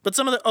remembering. But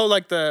some of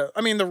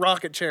the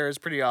rocket chair is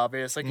pretty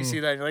obvious. Like you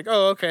see that and you're like,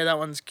 oh, okay, that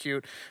one's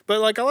cute.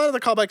 But like a lot of the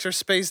callbacks are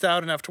spaced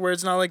out enough to where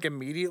it's not like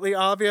immediately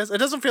obvious. It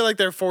doesn't feel like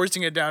they're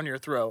forcing it down your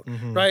throat,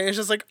 right? It's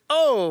just like,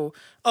 oh,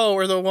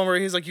 or the one where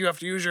he's like, you have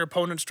to use your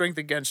opponent's strength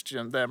against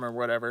them or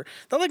whatever.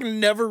 That like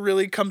never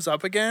really comes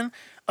up again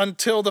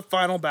until the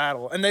final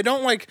battle. And they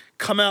don't like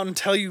come out and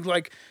tell you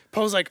like,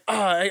 Poe's like,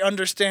 I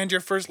understand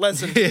your first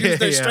lesson. Use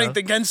their strength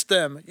against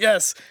them.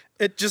 Yes.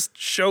 It just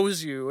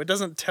shows you. It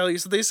doesn't tell you.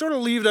 So they sort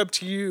of leave it up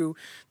to you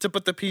to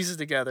put the pieces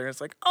together. It's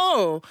like,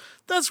 oh,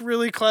 that's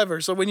really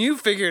clever. So when you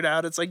figure it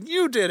out, it's like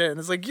you did it. And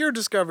it's like your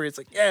discovery. It's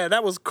like, yeah,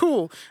 that was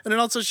cool. And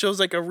it also shows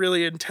like a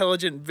really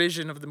intelligent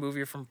vision of the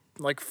movie from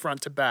like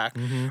front to back.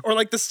 Or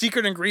like the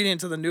secret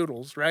ingredient to the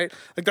noodles, right?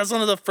 Like that's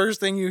one of the first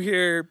thing you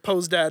hear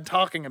Poe's dad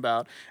talking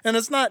about. And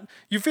it's not,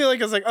 you feel like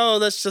it's like, oh,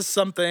 that's just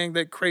something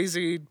that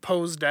crazy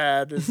Poe's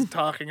dad is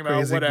talking about,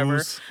 Crazy whatever.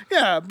 goose.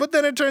 Yeah, but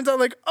then it turns out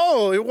like,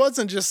 oh, it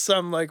wasn't just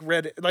some like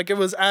like it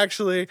was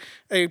actually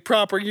a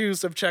proper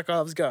use of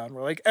Chekhov's gun,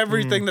 where like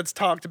everything that's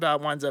talked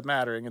about winds up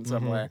mattering in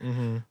some way.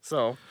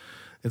 So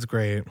It's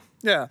great.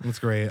 yeah, It's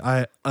great.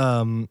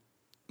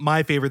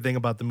 My favorite thing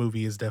about the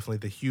movie is definitely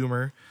the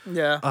humor.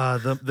 yeah,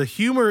 The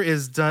humor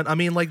is done. I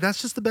mean, like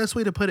that's just the best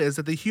way to put it. Is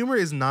that the humor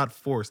is not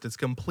forced. It's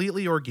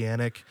completely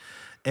organic,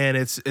 and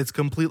it's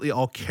completely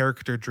all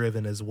character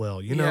driven as well.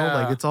 You know, Yeah.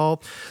 like it's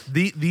all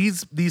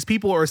these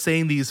people are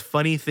saying these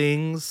funny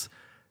things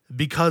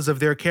because of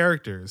their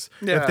characters.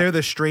 Yeah. If they're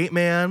the straight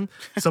man,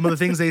 some of the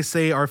things they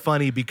say are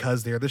funny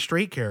because they're the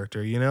straight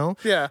character, you know?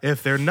 Yeah.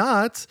 If they're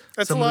not,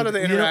 that's a some lot of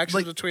the you know, interactions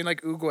like, between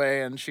like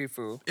Oogway and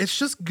Shifu. it's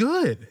just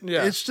good.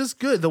 Yeah. It's just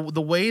good. The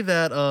way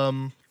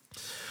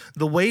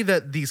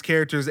that these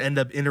characters end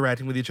up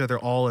interacting with each other,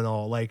 all in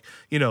all, like,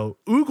 you know,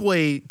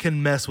 Oogway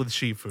can mess with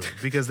Shifu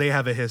because they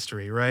have a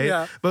history, right?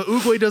 Yeah. But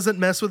Oogway doesn't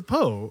mess with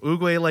Poe.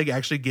 Oogway like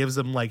actually gives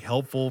them like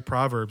helpful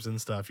proverbs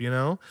and stuff, you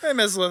know? I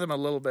mess with him a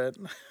little bit.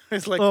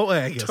 It's like, Oh,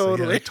 I guess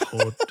totally.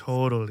 yeah,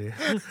 totally,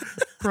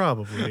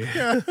 probably.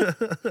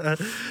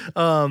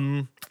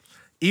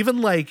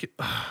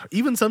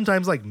 Even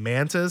sometimes like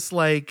Mantis,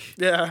 like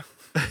yeah,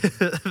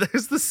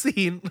 there's the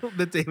scene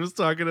that Dave was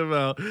talking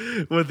about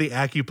with the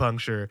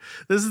acupuncture.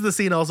 This is the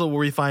scene also where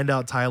we find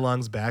out Tai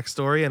Long's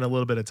backstory and a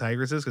little bit of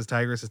Tigress's, because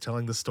Tigress is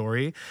telling the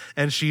story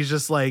and she's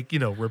just like, you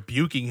know,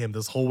 rebuking him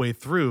this whole way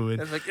through.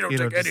 And it's like you don't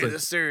know, take just any of like-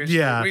 this seriously.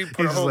 Yeah, We put he's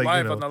our just whole like, life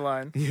you know, on the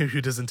line. Who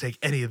doesn't take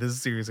any of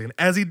this seriously. And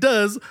as he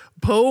does,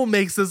 Poe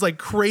makes this like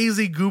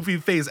crazy goofy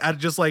face at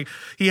just like,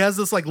 he has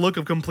this like look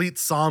of complete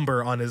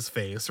somber on his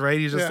face, right?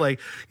 He's just Yeah. like,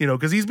 you know,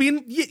 because he's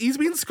being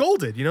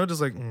scolded, you know,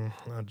 just like,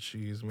 oh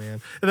jeez, man.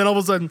 And then all of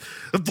a sudden,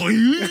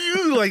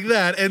 like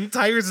that, and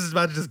Tigress is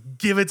about to just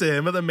give it to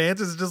him, and the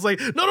Mantis is just like,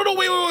 no,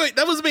 wait,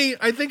 that was me.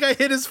 I think I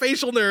hit his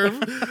facial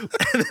nerve.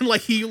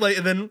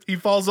 And then he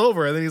falls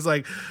over, and then he's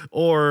like,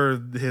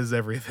 or his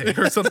everything,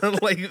 or something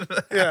like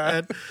that.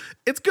 Yeah.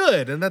 It's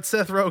good, and that's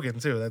Seth Rogen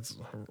too. That's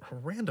a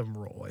random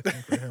role, I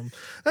think, for him.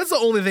 That's the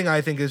only thing I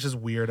think is just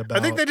weird about.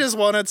 I think they just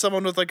wanted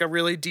someone with like a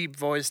really deep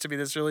voice to be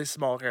this really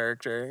small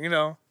character, you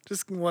know,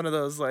 just one of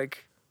those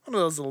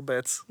little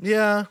bits.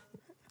 Yeah.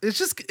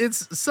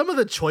 it's some of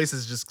the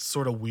choices just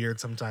sort of weird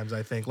sometimes,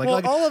 I think.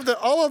 Well,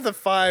 all of the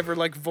 5 are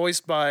like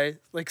voiced by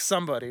like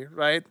somebody,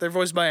 right? They're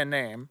voiced by a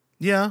name.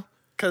 Yeah.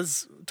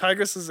 Because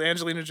Tigress is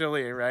Angelina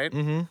Jolie, right?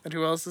 Mm-hmm. And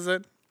who else is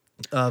it?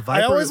 Viper,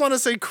 I always want to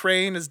say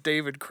Crane is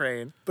David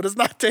Crane, but it's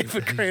not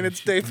David Crane. It's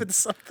David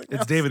something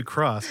else. It's David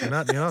Cross. You're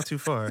not too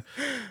far.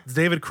 It's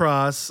David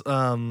Cross.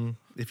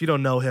 If you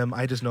don't know him,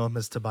 I just know him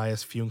as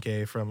Tobias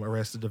Funke from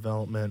Arrested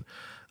Development.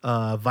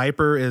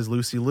 Viper is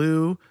Lucy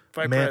Liu.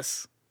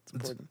 Viperess. It's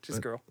important. She's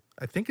a girl.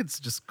 I think it's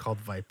just called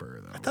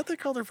Viper, though. I thought they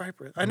called her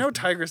Viper. I know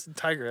Tigress and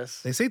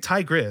Tigress. They say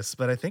Tigress,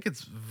 but I think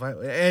it's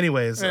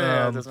anyways.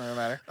 Yeah, it doesn't really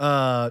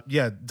matter.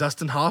 Yeah,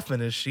 Dustin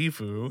Hoffman is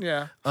Shifu.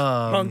 Yeah.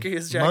 Monkey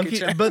is Jackie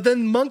Chan. But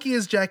then Monkey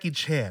is Jackie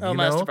Chan. Oh, you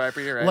Master know? Viper,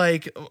 you're right.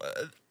 Like,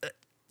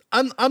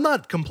 I'm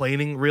not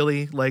complaining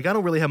really. Like, I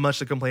don't really have much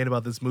to complain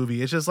about this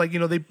movie. It's just like,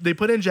 they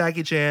put in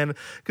Jackie Chan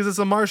because it's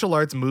a martial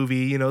arts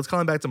movie. It's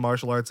calling back to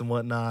martial arts and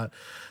whatnot.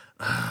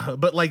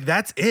 But like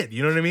that's it,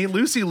 you know what I mean?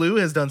 Lucy Liu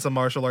has done some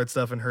martial arts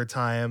stuff in her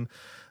time.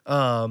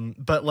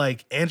 But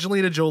like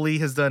Angelina Jolie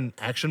has done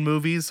action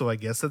movies, so I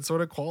guess that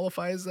sort of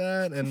qualifies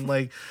that. And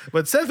like,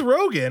 but Seth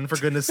Rogen, for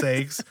goodness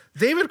sakes,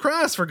 David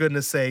Cross, for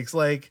goodness sakes,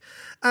 like,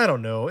 I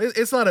don't know.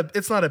 It's not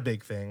a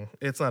big thing.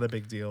 It's not a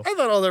big deal. I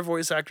thought all their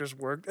voice actors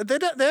worked. They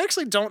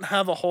actually don't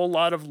have a whole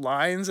lot of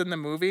lines in the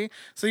movie,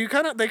 so they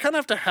kind of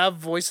have to have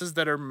voices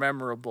that are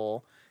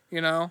memorable,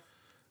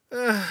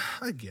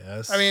 I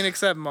guess. I mean,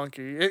 except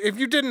Monkey. If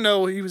you didn't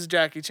know he was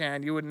Jackie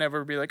Chan, you would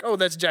never be like, "Oh,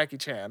 that's Jackie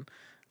Chan."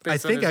 I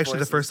think actually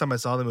the first time I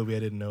saw the movie, I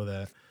didn't know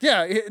that.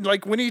 Yeah,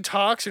 like when he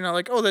talks, you're not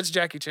like, "Oh, that's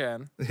Jackie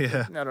Chan."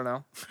 Yeah. I don't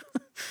know.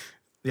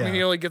 Yeah. I mean,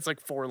 he only gets like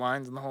 4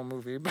 lines in the whole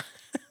movie. But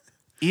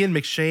Ian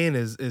McShane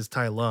is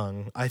Tai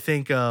Lung. I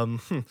think Kung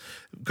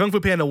Fu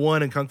Panda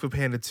 1 and Kung Fu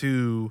Panda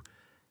 2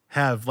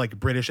 have like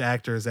British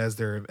actors as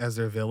their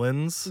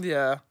villains.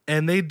 Yeah.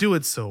 And they do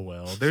it so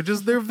well.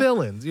 They're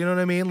villains. You know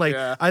what I mean? Like,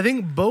 yeah. I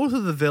think both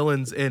of the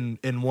villains in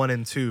 1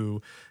 and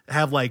 2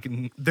 have like,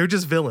 they're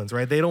just villains,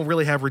 right? They don't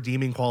really have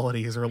redeeming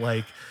qualities or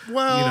like,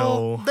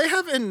 they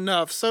have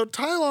enough. So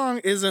Tai Lung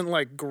isn't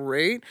like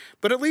great,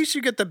 but at least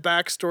you get the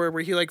backstory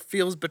where he like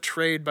feels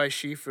betrayed by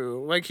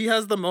Shifu. Like he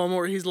has the moment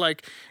where he's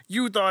like,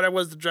 "You thought I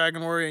was the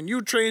Dragon Warrior and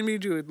you trained me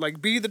to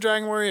like be the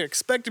Dragon Warrior,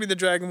 expect to be the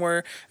Dragon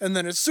Warrior. And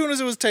then as soon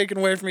as it was taken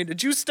away from me,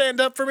 did you stand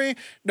up for me?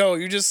 No,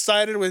 you just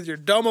sided with your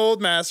dumb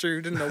old master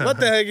who didn't know what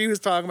the heck he was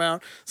talking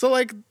about." So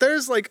like,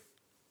 there's like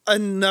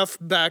enough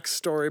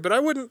backstory, but I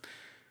wouldn't.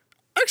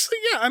 Actually,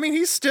 yeah. I mean,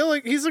 he's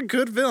a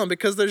good villain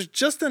because there's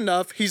just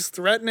enough. He's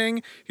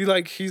threatening.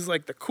 He's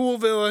like the cool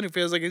villain who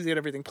feels like he's got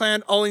everything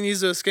planned. All he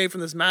needs to escape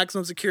from this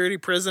maximum security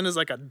prison is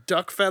like a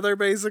duck feather,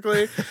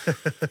 basically.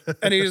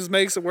 And he just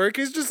makes it work.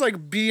 He's just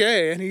like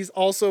BA, and he's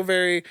also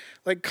very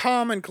like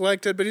calm and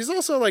collected, but he's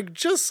also like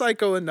just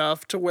psycho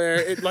enough to where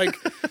it like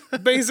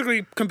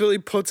basically completely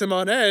puts him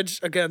on edge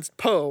against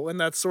Po, and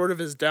that's sort of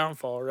his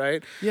downfall,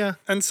 right? Yeah.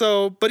 And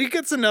so, but he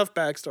gets enough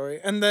backstory,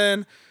 and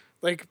then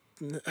like.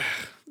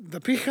 The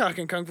Peacock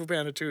in Kung Fu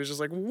Panda 2 is just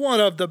like one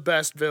of the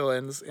best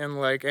villains in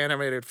like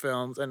animated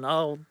films, and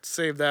I'll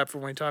save that for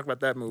when we talk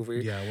about that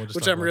movie,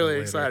 which I'm really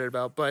excited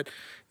about. But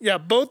yeah,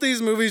 both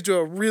these movies do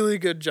a really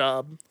good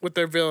job with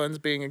their villains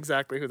being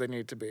exactly who they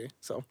need to be.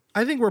 So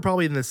I think we're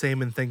probably in the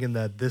same in thinking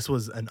that this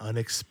was an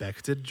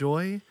unexpected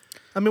joy.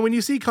 I mean, when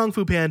you see Kung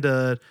Fu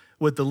Panda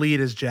with the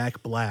lead as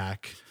Jack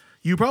Black,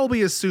 you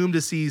probably assume to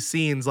see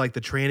scenes like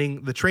the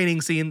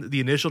training scene,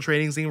 the initial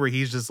training scene where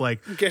he's just like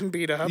getting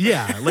beat up.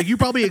 Yeah, like you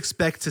probably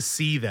expect to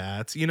see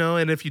that,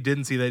 and if you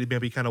didn't see that, it'd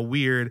be kind of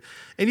weird.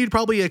 And you'd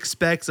probably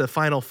expect a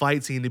final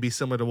fight scene to be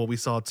similar to what we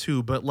saw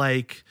too, but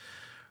like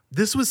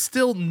this was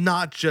still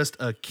not just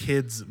a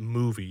kid's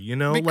movie,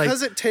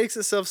 Because it takes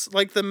itself,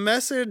 like the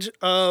message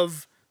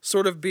of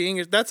sort of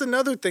being, that's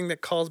another thing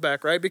that calls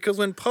back, right? Because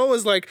when Po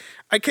is like,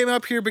 I came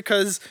up here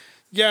because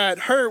yeah, it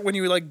hurt when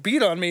you like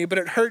beat on me, but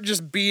it hurt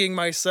just being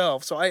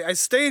myself. So I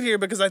stayed here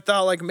because I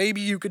thought like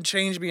maybe you could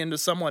change me into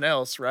someone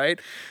else, right?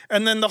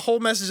 And then the whole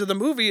message of the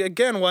movie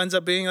again winds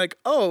up being like,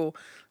 oh,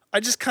 I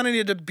just kind of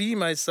need to be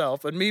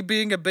myself. And me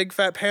being a big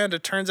fat panda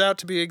turns out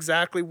to be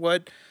exactly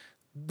what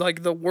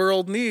like the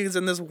world needs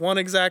in this one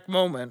exact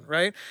moment,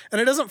 right?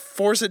 And it doesn't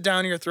force it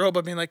down your throat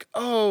by being like,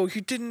 oh,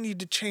 you didn't need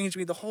to change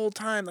me the whole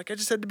time. Like I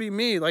just had to be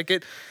me. Like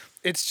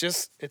it's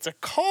a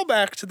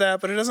callback to that,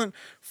 but it doesn't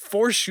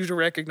force you to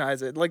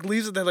recognize it. Like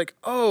leaves it there like,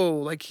 oh,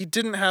 like he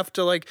didn't have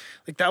to like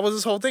that was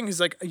his whole thing. He's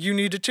like, you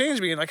need to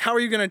change me. And like, how are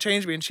you going to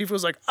change me? And Shifu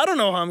was like, I don't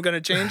know how I'm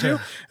going to change you.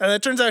 And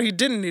it turns out he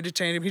didn't need to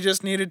change him. He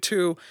just needed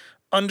to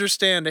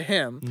understand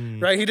him,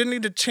 right? He didn't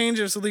need to change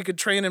him so that he could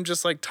train him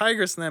just like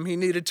Tigress and them. He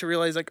needed to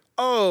realize like,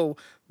 oh,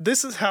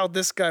 this is how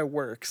this guy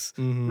works,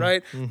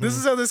 right? This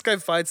is how this guy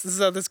fights. This is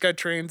how this guy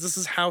trains. This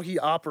is how he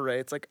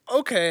operates. Like,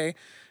 okay,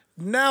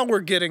 now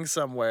we're getting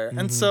somewhere.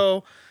 And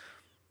so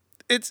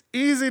it's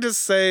easy to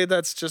say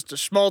that's just a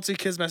schmaltzy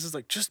kid's message,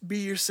 like just be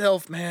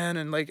yourself, man,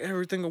 and like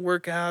everything will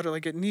work out, or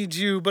like it needs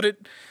you, but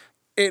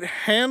it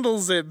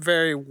handles it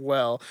very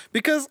well.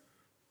 Because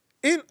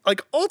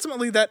like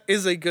ultimately that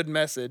is a good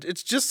message.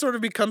 It's just sort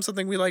of become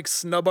something we like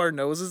snub our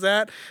noses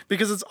at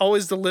because it's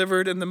always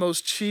delivered in the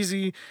most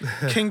cheesy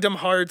Kingdom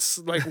Hearts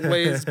like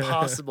ways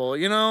possible,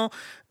 you know?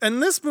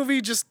 And this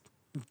movie just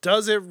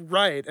does it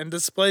right and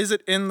displays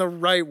it in the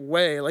right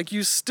way. Like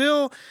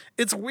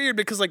it's weird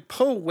because like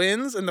Poe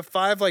wins and the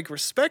five like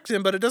respect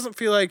him, but it doesn't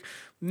feel like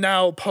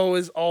now Poe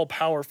is all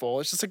powerful.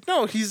 It's just like,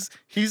 no, he's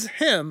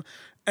him.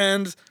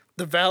 And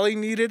the valley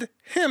needed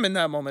him in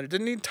that moment. It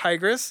didn't need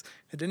Tigress.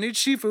 It didn't need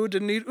Shifu. It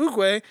didn't need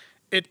Oogway.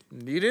 It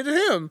needed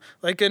him.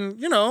 Like, and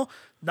you know,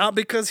 not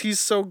because he's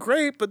so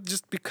great, but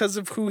just because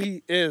of who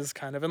he is,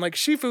 kind of. And like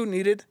Shifu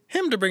needed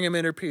him to bring him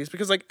inner peace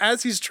because like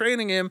as he's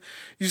training him,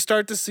 you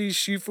start to see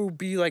Shifu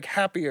be like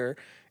happier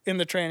in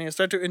the training and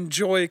start to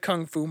enjoy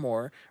kung fu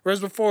more. Whereas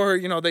before,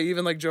 you know, they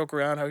even like joke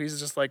around how he's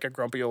just like a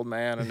grumpy old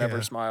man and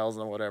never smiles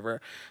and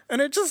whatever.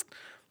 And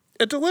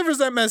it delivers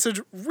that message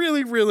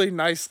really, really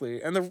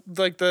nicely. And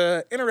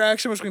the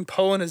interaction between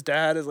Poe and his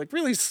dad is like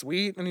really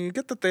sweet, and you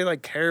get that they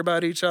like care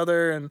about each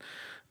other. And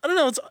I don't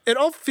know, it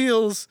all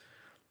feels.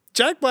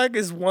 Jack Black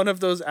is one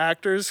of those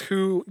actors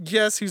who,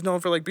 yes, he's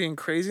known for like being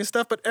crazy and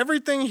stuff, but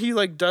everything he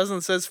like does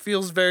and says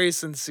feels very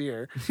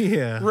sincere.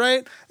 Yeah.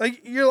 Right?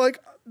 Like you're like,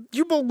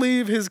 you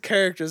believe his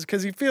characters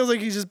because he feels like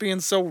he's just being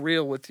so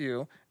real with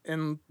you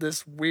in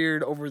this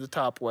weird over the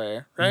top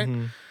way. Right?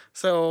 Mm-hmm.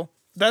 So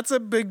that's a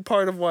big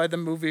part of why the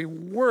movie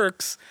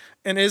works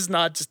and is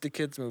not just a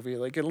kid's movie.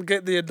 Like it'll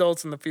get the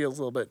adults in the feels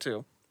a little bit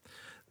too.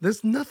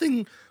 There's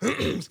nothing,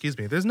 excuse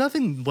me, there's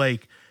nothing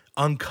like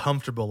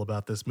uncomfortable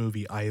about this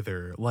movie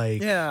either.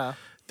 Like, yeah,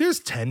 there's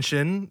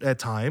tension at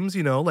times,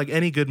 you know, like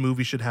any good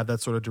movie should have that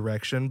sort of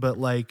direction, but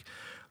like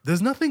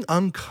there's nothing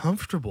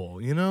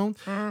uncomfortable, you know?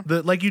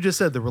 Like you just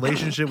said, the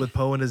relationship with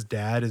Poe and his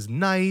dad is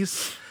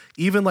nice.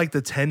 Even like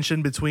the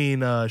tension between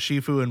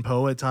Shifu and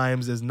Poe at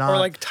times is not, or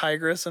like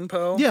Tigress and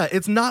Poe. Yeah,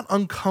 it's not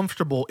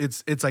uncomfortable.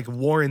 It's like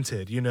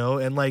warranted, you know,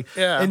 and like,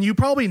 and you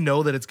probably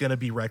know that it's gonna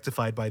be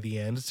rectified by the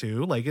end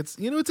too. Like it's,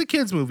 you know, it's a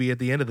kids movie at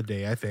the end of the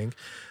day, I think.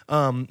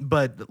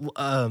 But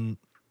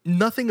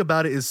nothing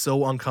about it is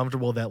so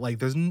uncomfortable that like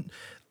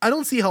I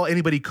don't see how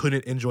anybody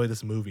couldn't enjoy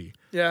this movie.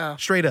 Yeah,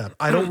 straight up,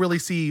 I don't really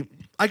see.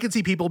 I could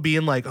see people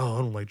being like, "Oh, I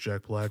don't like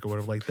Jack Black" or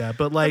whatever like that.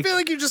 But like, I feel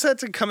like you just had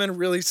to come in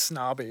really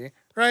snobby,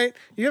 right?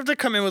 You have to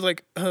come in with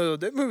like, "Oh,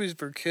 that movie's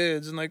for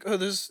kids," and like, "Oh,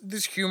 this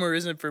humor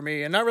isn't for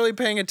me," and not really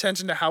paying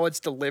attention to how it's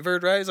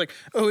delivered, right? It's like,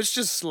 "Oh, it's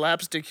just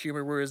slapstick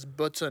humor where his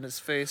butt's on his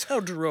face. How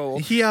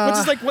droll!" Yeah, which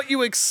is like what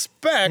you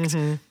expect,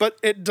 but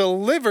it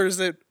delivers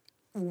it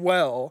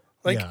well.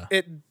 Like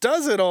it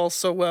does it all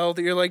so well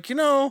that you're like, you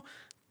know.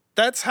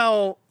 That's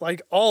how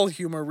like all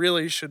humor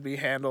really should be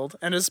handled,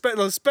 and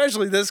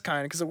especially this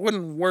kind, because it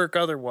wouldn't work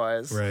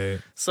otherwise. Right.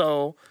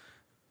 So,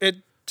 it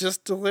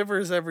just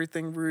delivers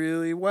everything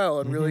really well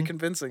and really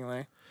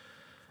convincingly.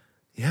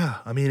 Yeah,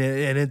 I mean,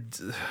 and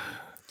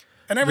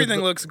everything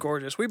looks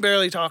gorgeous. We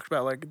barely talked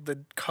about like the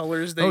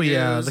colors they use.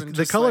 Yeah,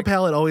 the color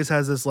palette always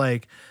has this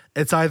like,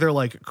 it's either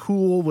like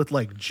cool with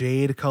like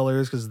jade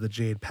colors because of the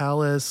Jade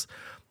Palace.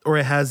 Or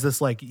it has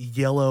this like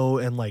yellow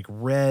and like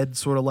red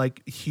sort of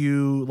like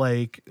hue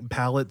like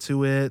palette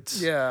to it.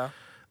 Yeah.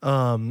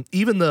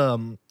 Even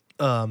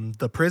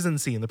the prison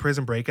scene, the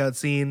prison breakout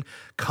scene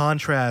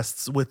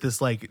contrasts with this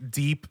like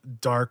deep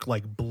dark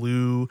like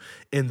blue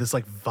in this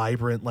like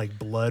vibrant like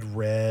blood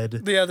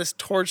red. Yeah, this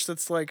torch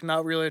that's like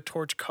not really a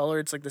torch color.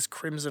 It's like this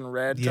crimson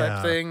red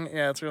type thing.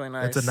 Yeah, it's really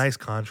nice. It's a nice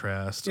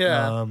contrast.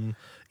 Yeah.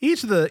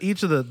 Each of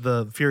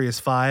the Furious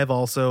Five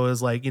also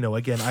is like, you know,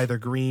 again, either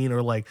green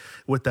or like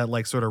with that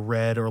like sort of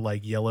red or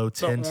like yellow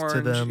tint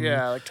to them.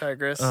 Yeah, like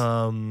Tigress.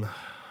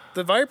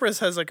 The Vipress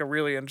has like a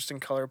really interesting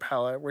color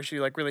palette where she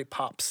like really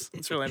pops.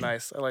 It's really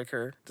nice. I like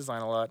her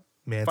design a lot.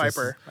 Mantis.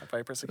 Viper, not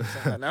Vipress. I can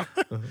say that now.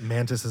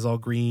 Mantis is all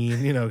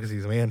green, you know, because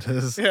he's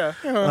Mantis. Yeah.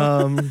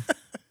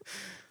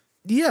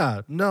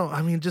 Yeah. No,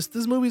 I mean, just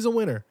this movie's a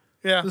winner.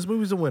 Yeah. This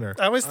movie's a winner.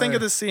 I always think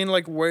of the scene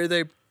like where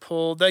they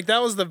pulled, like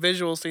that was the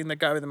visual scene that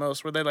got me the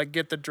most, where they like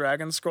get the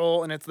dragon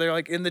scroll and they're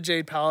like in the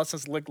Jade Palace and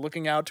it's like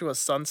looking out to a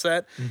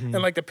sunset and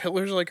like the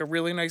pillars are like a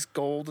really nice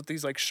gold with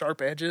these like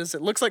sharp edges.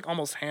 It looks like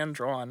almost hand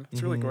drawn.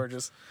 It's really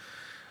gorgeous.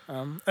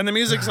 And the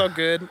music's all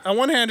good. On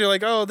one hand, you're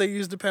like, oh, they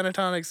used a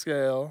pentatonic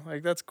scale.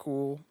 Like that's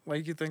cool.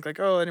 Like you think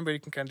like, oh, anybody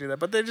can kind of do that,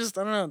 but they just,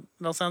 I don't know.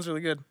 It all sounds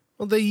really good.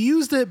 Well, they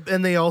used it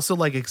and they also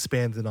like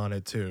expanded on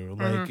it too.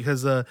 Like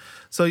because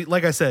so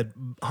like I said,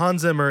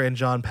 Hans Zimmer and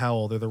John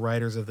Powell, they're the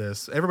writers of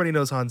this. Everybody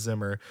knows Hans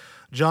Zimmer.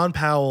 John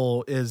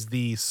Powell is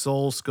the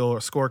sole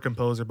score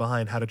composer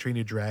behind How to Train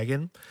Your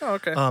Dragon. Oh,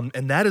 okay.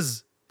 And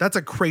that's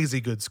a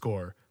crazy good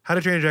score. How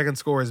to Train Your Dragon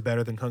score is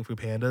better than Kung Fu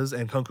Panda's,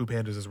 and Kung Fu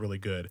Panda's is really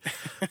good.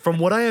 From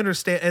what I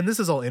understand, and this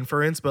is all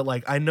inference, but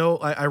like I know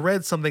I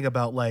read something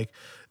about like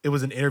it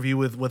was an interview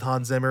with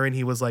Hans Zimmer, and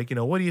he was like, you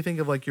know, what do you think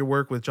of like your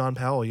work with John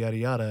Powell, yada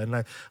yada.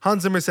 And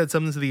Hans Zimmer said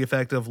something to the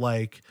effect of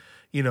like,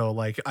 you know,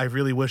 like I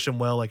really wish him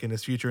well, like in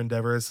his future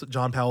endeavors.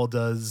 John Powell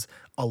does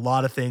a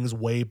lot of things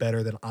way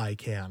better than I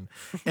can,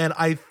 and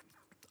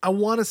I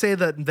want to say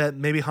that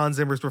maybe Hans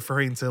Zimmer's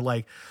referring to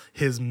like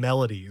his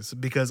melodies,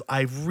 because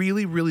I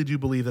really, really do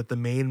believe that the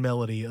main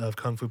melody of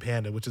Kung Fu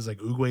Panda, which is like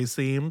Oogway's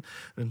theme,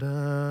 Is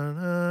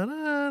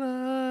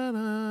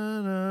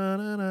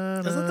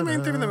that the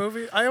main theme of the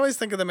movie? I always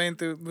think of the main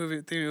movie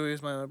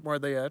theme more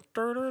the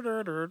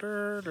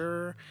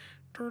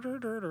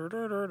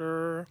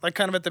like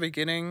kind of at the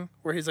beginning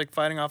where he's like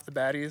fighting off the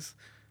baddies,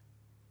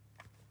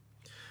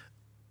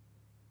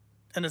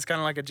 and it's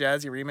kind of like a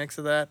jazzy remix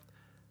of that.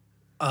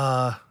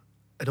 I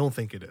don't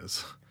think it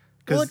is.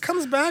 Well, it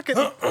comes back,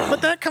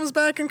 but that comes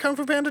back in Kung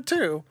Fu Panda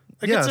 2.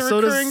 Like, yeah, it's a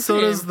so recurring does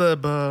theme. the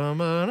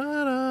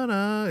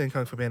in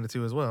Kung Fu Panda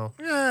 2 as well.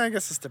 Yeah, I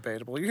guess it's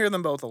debatable. You hear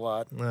them both a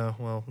lot.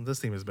 Well, this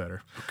theme is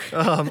better.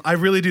 I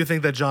really do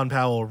think that John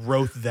Powell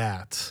wrote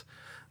that.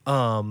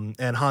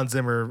 And Hans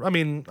Zimmer, I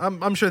mean,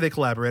 I'm sure they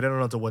collaborate. I don't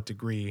know to what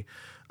degree.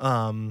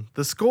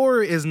 The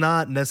score is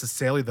not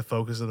necessarily the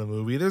focus of the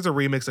movie. There's a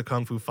remix of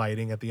Kung Fu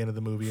Fighting at the end of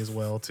the movie as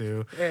well,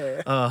 too.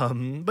 Yeah.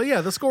 But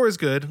yeah, the score is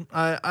good.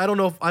 I don't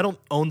know if I don't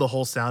own the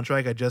whole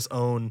soundtrack. I just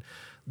own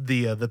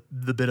the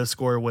bit of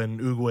score when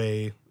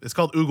Oogway, it's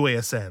called Oogway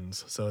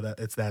Ascends, so that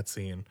it's that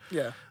scene.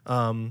 Yeah.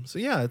 So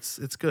yeah,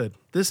 it's good.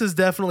 This is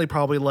definitely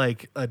probably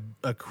like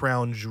a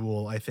crown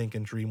jewel, I think,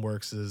 in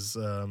DreamWorks's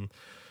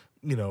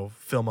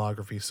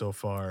filmography so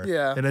far.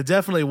 Yeah. And it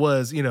definitely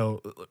was,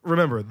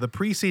 remember, the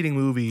preceding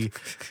movie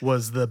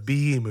was the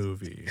B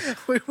movie.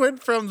 We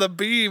went from the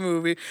B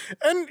movie,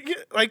 and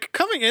like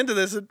coming into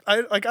this,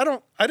 I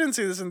didn't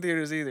see this in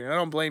theaters either. And I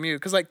don't blame you,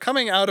 because like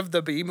coming out of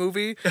the B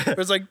movie, it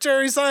was like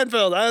Jerry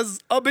Seinfeld as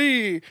a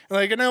bee,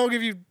 and now we'll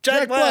give you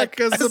Jack Black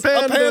as a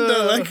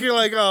panda. Like you're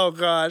like, oh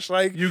gosh,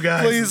 like You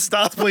guys, please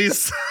stop,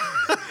 please.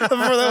 Before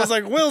that was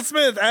like Will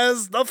Smith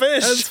as the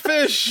fish. As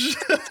fish.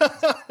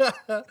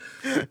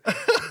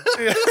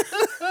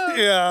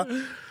 Yeah,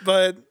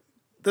 but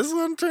this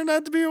one turned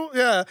out to be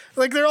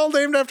like they're all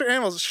named after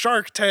animals.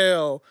 Shark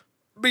Tale,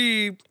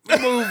 Bee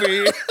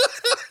movie.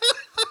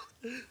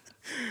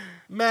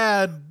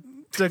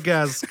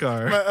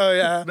 Madagascar. Oh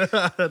yeah, I don't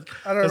Let's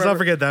remember. not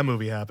forget that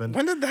movie happened.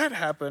 When did that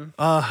happen?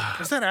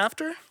 Was that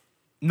after?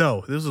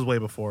 No, this was way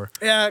before.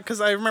 Yeah, because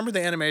I remember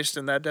the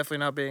animation, that definitely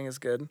not being as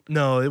good.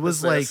 No, it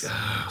was like this?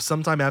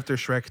 sometime after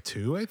Shrek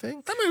 2, I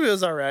think. That movie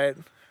was all right.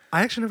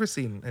 I actually never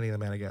seen any of the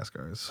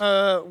Madagascars.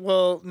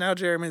 Well, now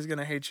Jeremy's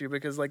gonna hate you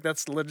because like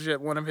that's legit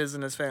one of his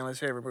and his family's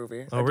favorite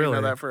movie. Oh, I do really?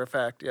 know that for a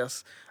fact.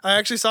 Yes, I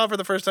actually saw it for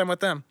the first time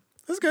with them.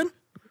 It was good.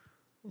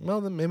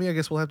 Well, then maybe I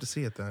guess we'll have to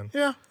see it then.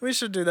 Yeah, we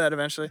should do that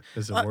eventually.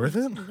 Is it worth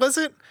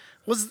it?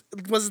 Was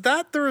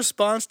that the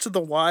response to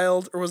The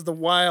Wild, or was The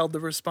Wild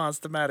the response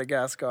to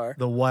Madagascar?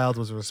 The Wild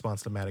was a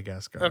response to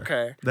Madagascar.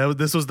 Okay.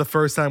 This was the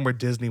first time where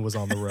Disney was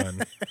on the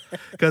run.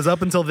 Because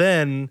up until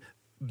then,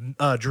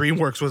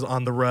 DreamWorks was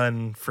on the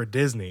run for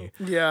Disney.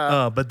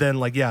 Yeah. But then,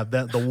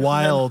 the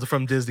Wild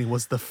from Disney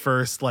was the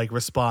first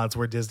response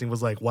where Disney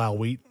was like,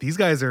 "Wow, these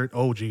guys are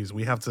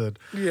we have to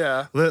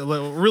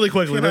really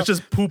quickly let's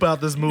just poop out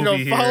this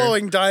movie here."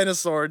 Following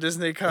Dinosaur,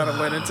 Disney kind of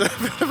went into a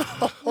bit of a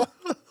hole.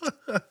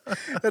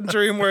 And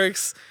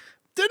DreamWorks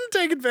didn't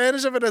take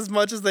advantage of it as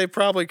much as they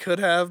probably could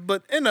have,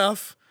 but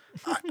enough.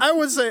 I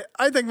would say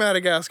I think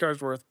Madagascar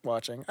is worth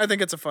watching. I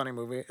think it's a funny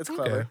movie. It's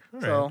clever. All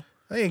right. So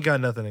I ain't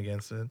got nothing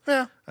against it.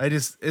 yeah. I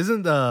just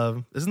isn't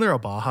there a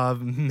Baja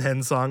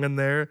Men song in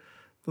there?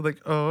 They're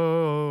like,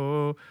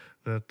 oh,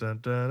 da, da,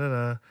 da,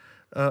 da,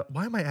 da.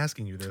 Why am I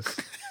asking you this?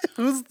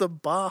 Who's the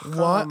Baja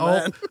What?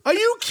 Men? Oh, are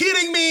you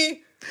kidding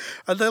me?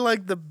 Are they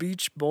like the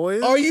Beach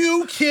Boys? Are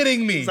you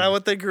kidding me? Is that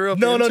what they grew up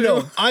No, into?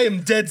 no. I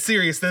am dead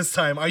serious this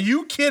time. Are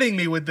you kidding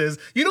me with this?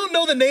 You don't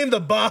know the name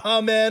the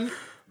Baja Men?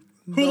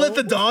 Who let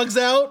the dogs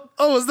out?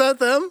 Oh, was that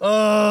them?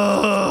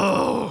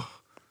 Oh.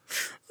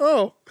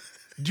 Oh,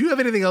 Do you have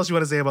anything else you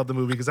want to say about the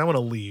movie? Because I want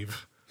to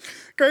leave.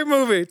 great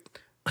movie.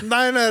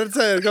 9 out of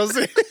 10. Go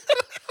see.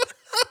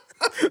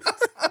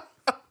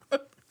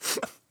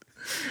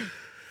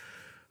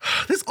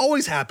 This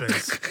always happens.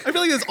 I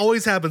feel like this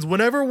always happens.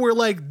 Whenever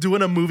we're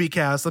doing a movie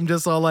cast, I'm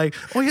just all like,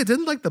 oh yeah,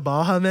 didn't the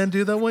Baja Men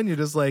do that one? You're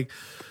just like,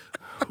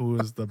 who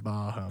is the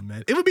Baja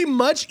Men? It would be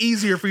much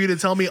easier for you to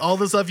tell me all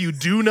the stuff you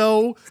do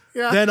know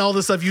than all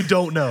the stuff you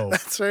don't know.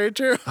 That's very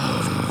true.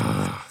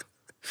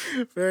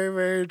 Very,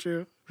 very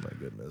true. My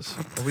goodness.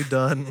 Are we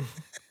done?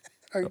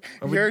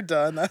 You're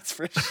done, that's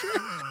for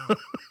sure.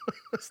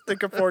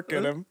 Stick a fork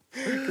in him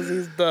because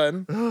he's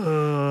done.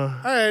 All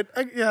right.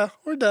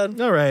 We're done.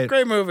 All right.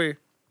 Great movie.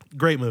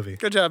 Great movie.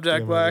 Good job,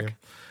 Jack Good Black. movie.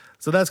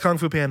 So that's Kung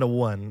Fu Panda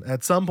 1.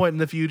 At some point in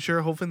the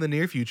future, hopefully in the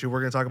near future, we're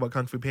going to talk about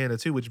Kung Fu Panda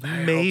 2, which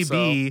may hope so.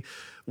 be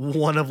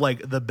one of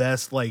the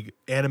best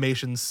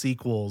animation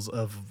sequels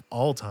of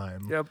all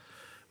time. Yep.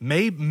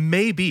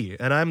 Maybe,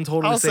 and I'm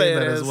totally I'll say saying it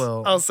that is. as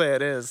well. I'll say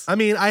it is. I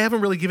mean, I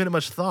haven't really given it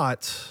much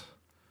thought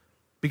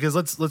because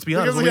let's be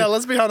honest. Because,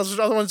 let's be honest. There's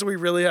other ones we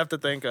really have to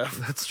think of.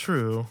 That's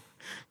true.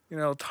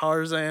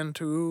 Tarzan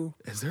 2.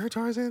 Is there a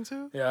Tarzan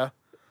 2? Yeah.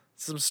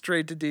 some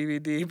straight to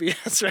DVD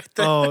BS right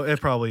there. Oh, it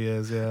probably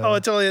is. Yeah. Oh,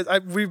 it totally is.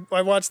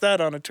 I watched that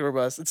on a tour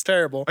bus. It's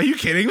terrible. Are you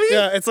kidding me?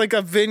 Yeah, it's like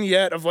a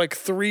vignette of like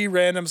 3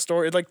 random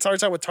stories. It like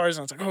starts out with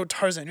Tarzan. It's like, oh,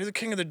 Tarzan, you're the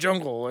king of the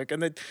jungle. Like,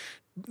 and it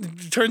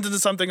turns into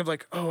something of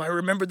like, oh, I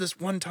remember this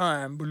one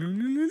time.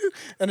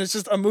 And it's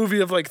just a movie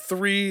of like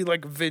 3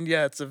 like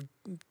vignettes of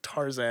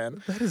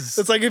Tarzan. That is.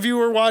 It's like if you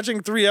were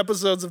watching 3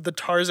 episodes of the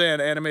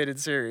Tarzan animated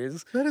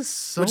series. That is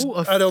so Which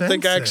offensive. I don't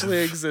think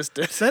actually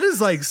existed. That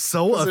is like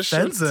so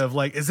offensive.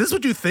 Like, is this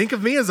what you think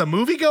of me as a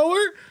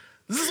moviegoer?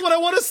 This is what I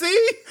want to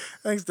see?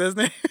 Thanks,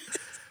 Disney.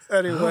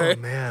 Anyway. Oh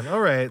man.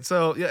 All right.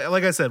 So yeah,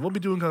 like I said, we'll be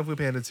doing Kung Fu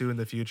Panda 2 in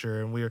the future,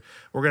 and we're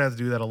gonna have to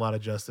do that a lot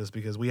of justice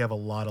because we have a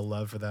lot of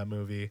love for that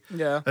movie.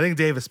 Yeah. I think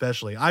Dave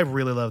especially. I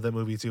really love that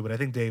movie too, but I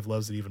think Dave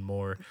loves it even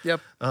more. Yep.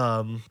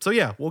 So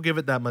yeah, we'll give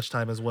it that much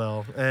time as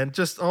well. And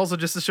just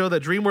to show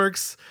that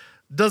DreamWorks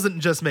doesn't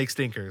just make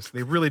stinkers.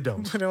 They really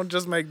don't. They don't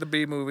just make the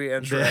B movie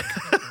and Shrek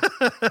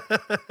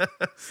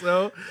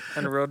So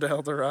and Road to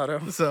El Dorado.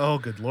 oh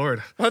good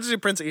lord. We'll have to do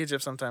Prince of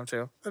Egypt sometime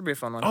too. That'd be a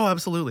fun one. Oh,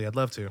 absolutely. I'd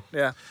love to.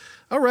 Yeah.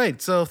 All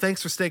right, so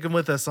thanks for sticking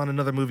with us on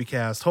another movie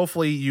cast.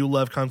 Hopefully you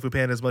love Kung Fu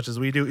Panda as much as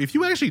we do. If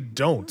you actually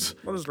don't,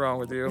 What is wrong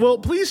with you? well,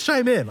 please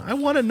chime in. I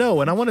want to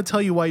know, and I want to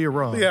tell you why you're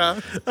wrong.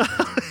 yeah.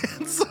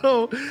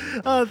 So,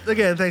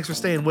 again, thanks for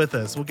staying with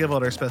us. We'll give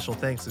out our special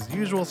thanks as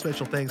usual.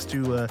 Special thanks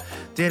to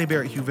Danny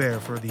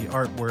Barrett-Huvert for the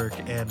artwork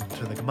and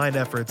to the combined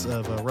efforts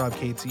of Rob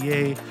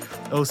KTA,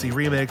 OC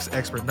Remix,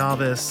 Expert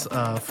Novice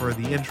for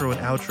the intro and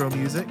outro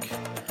music.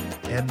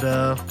 And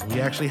we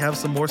actually have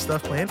some more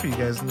stuff planned for you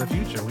guys in the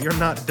future. We are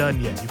not done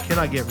yet. You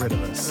cannot get rid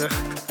of us.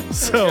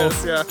 So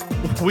Yes, yeah.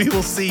 we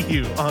will see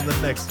you on the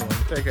next one.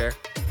 Take care.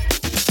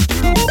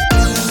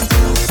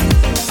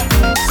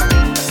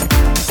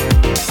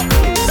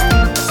 Thank you.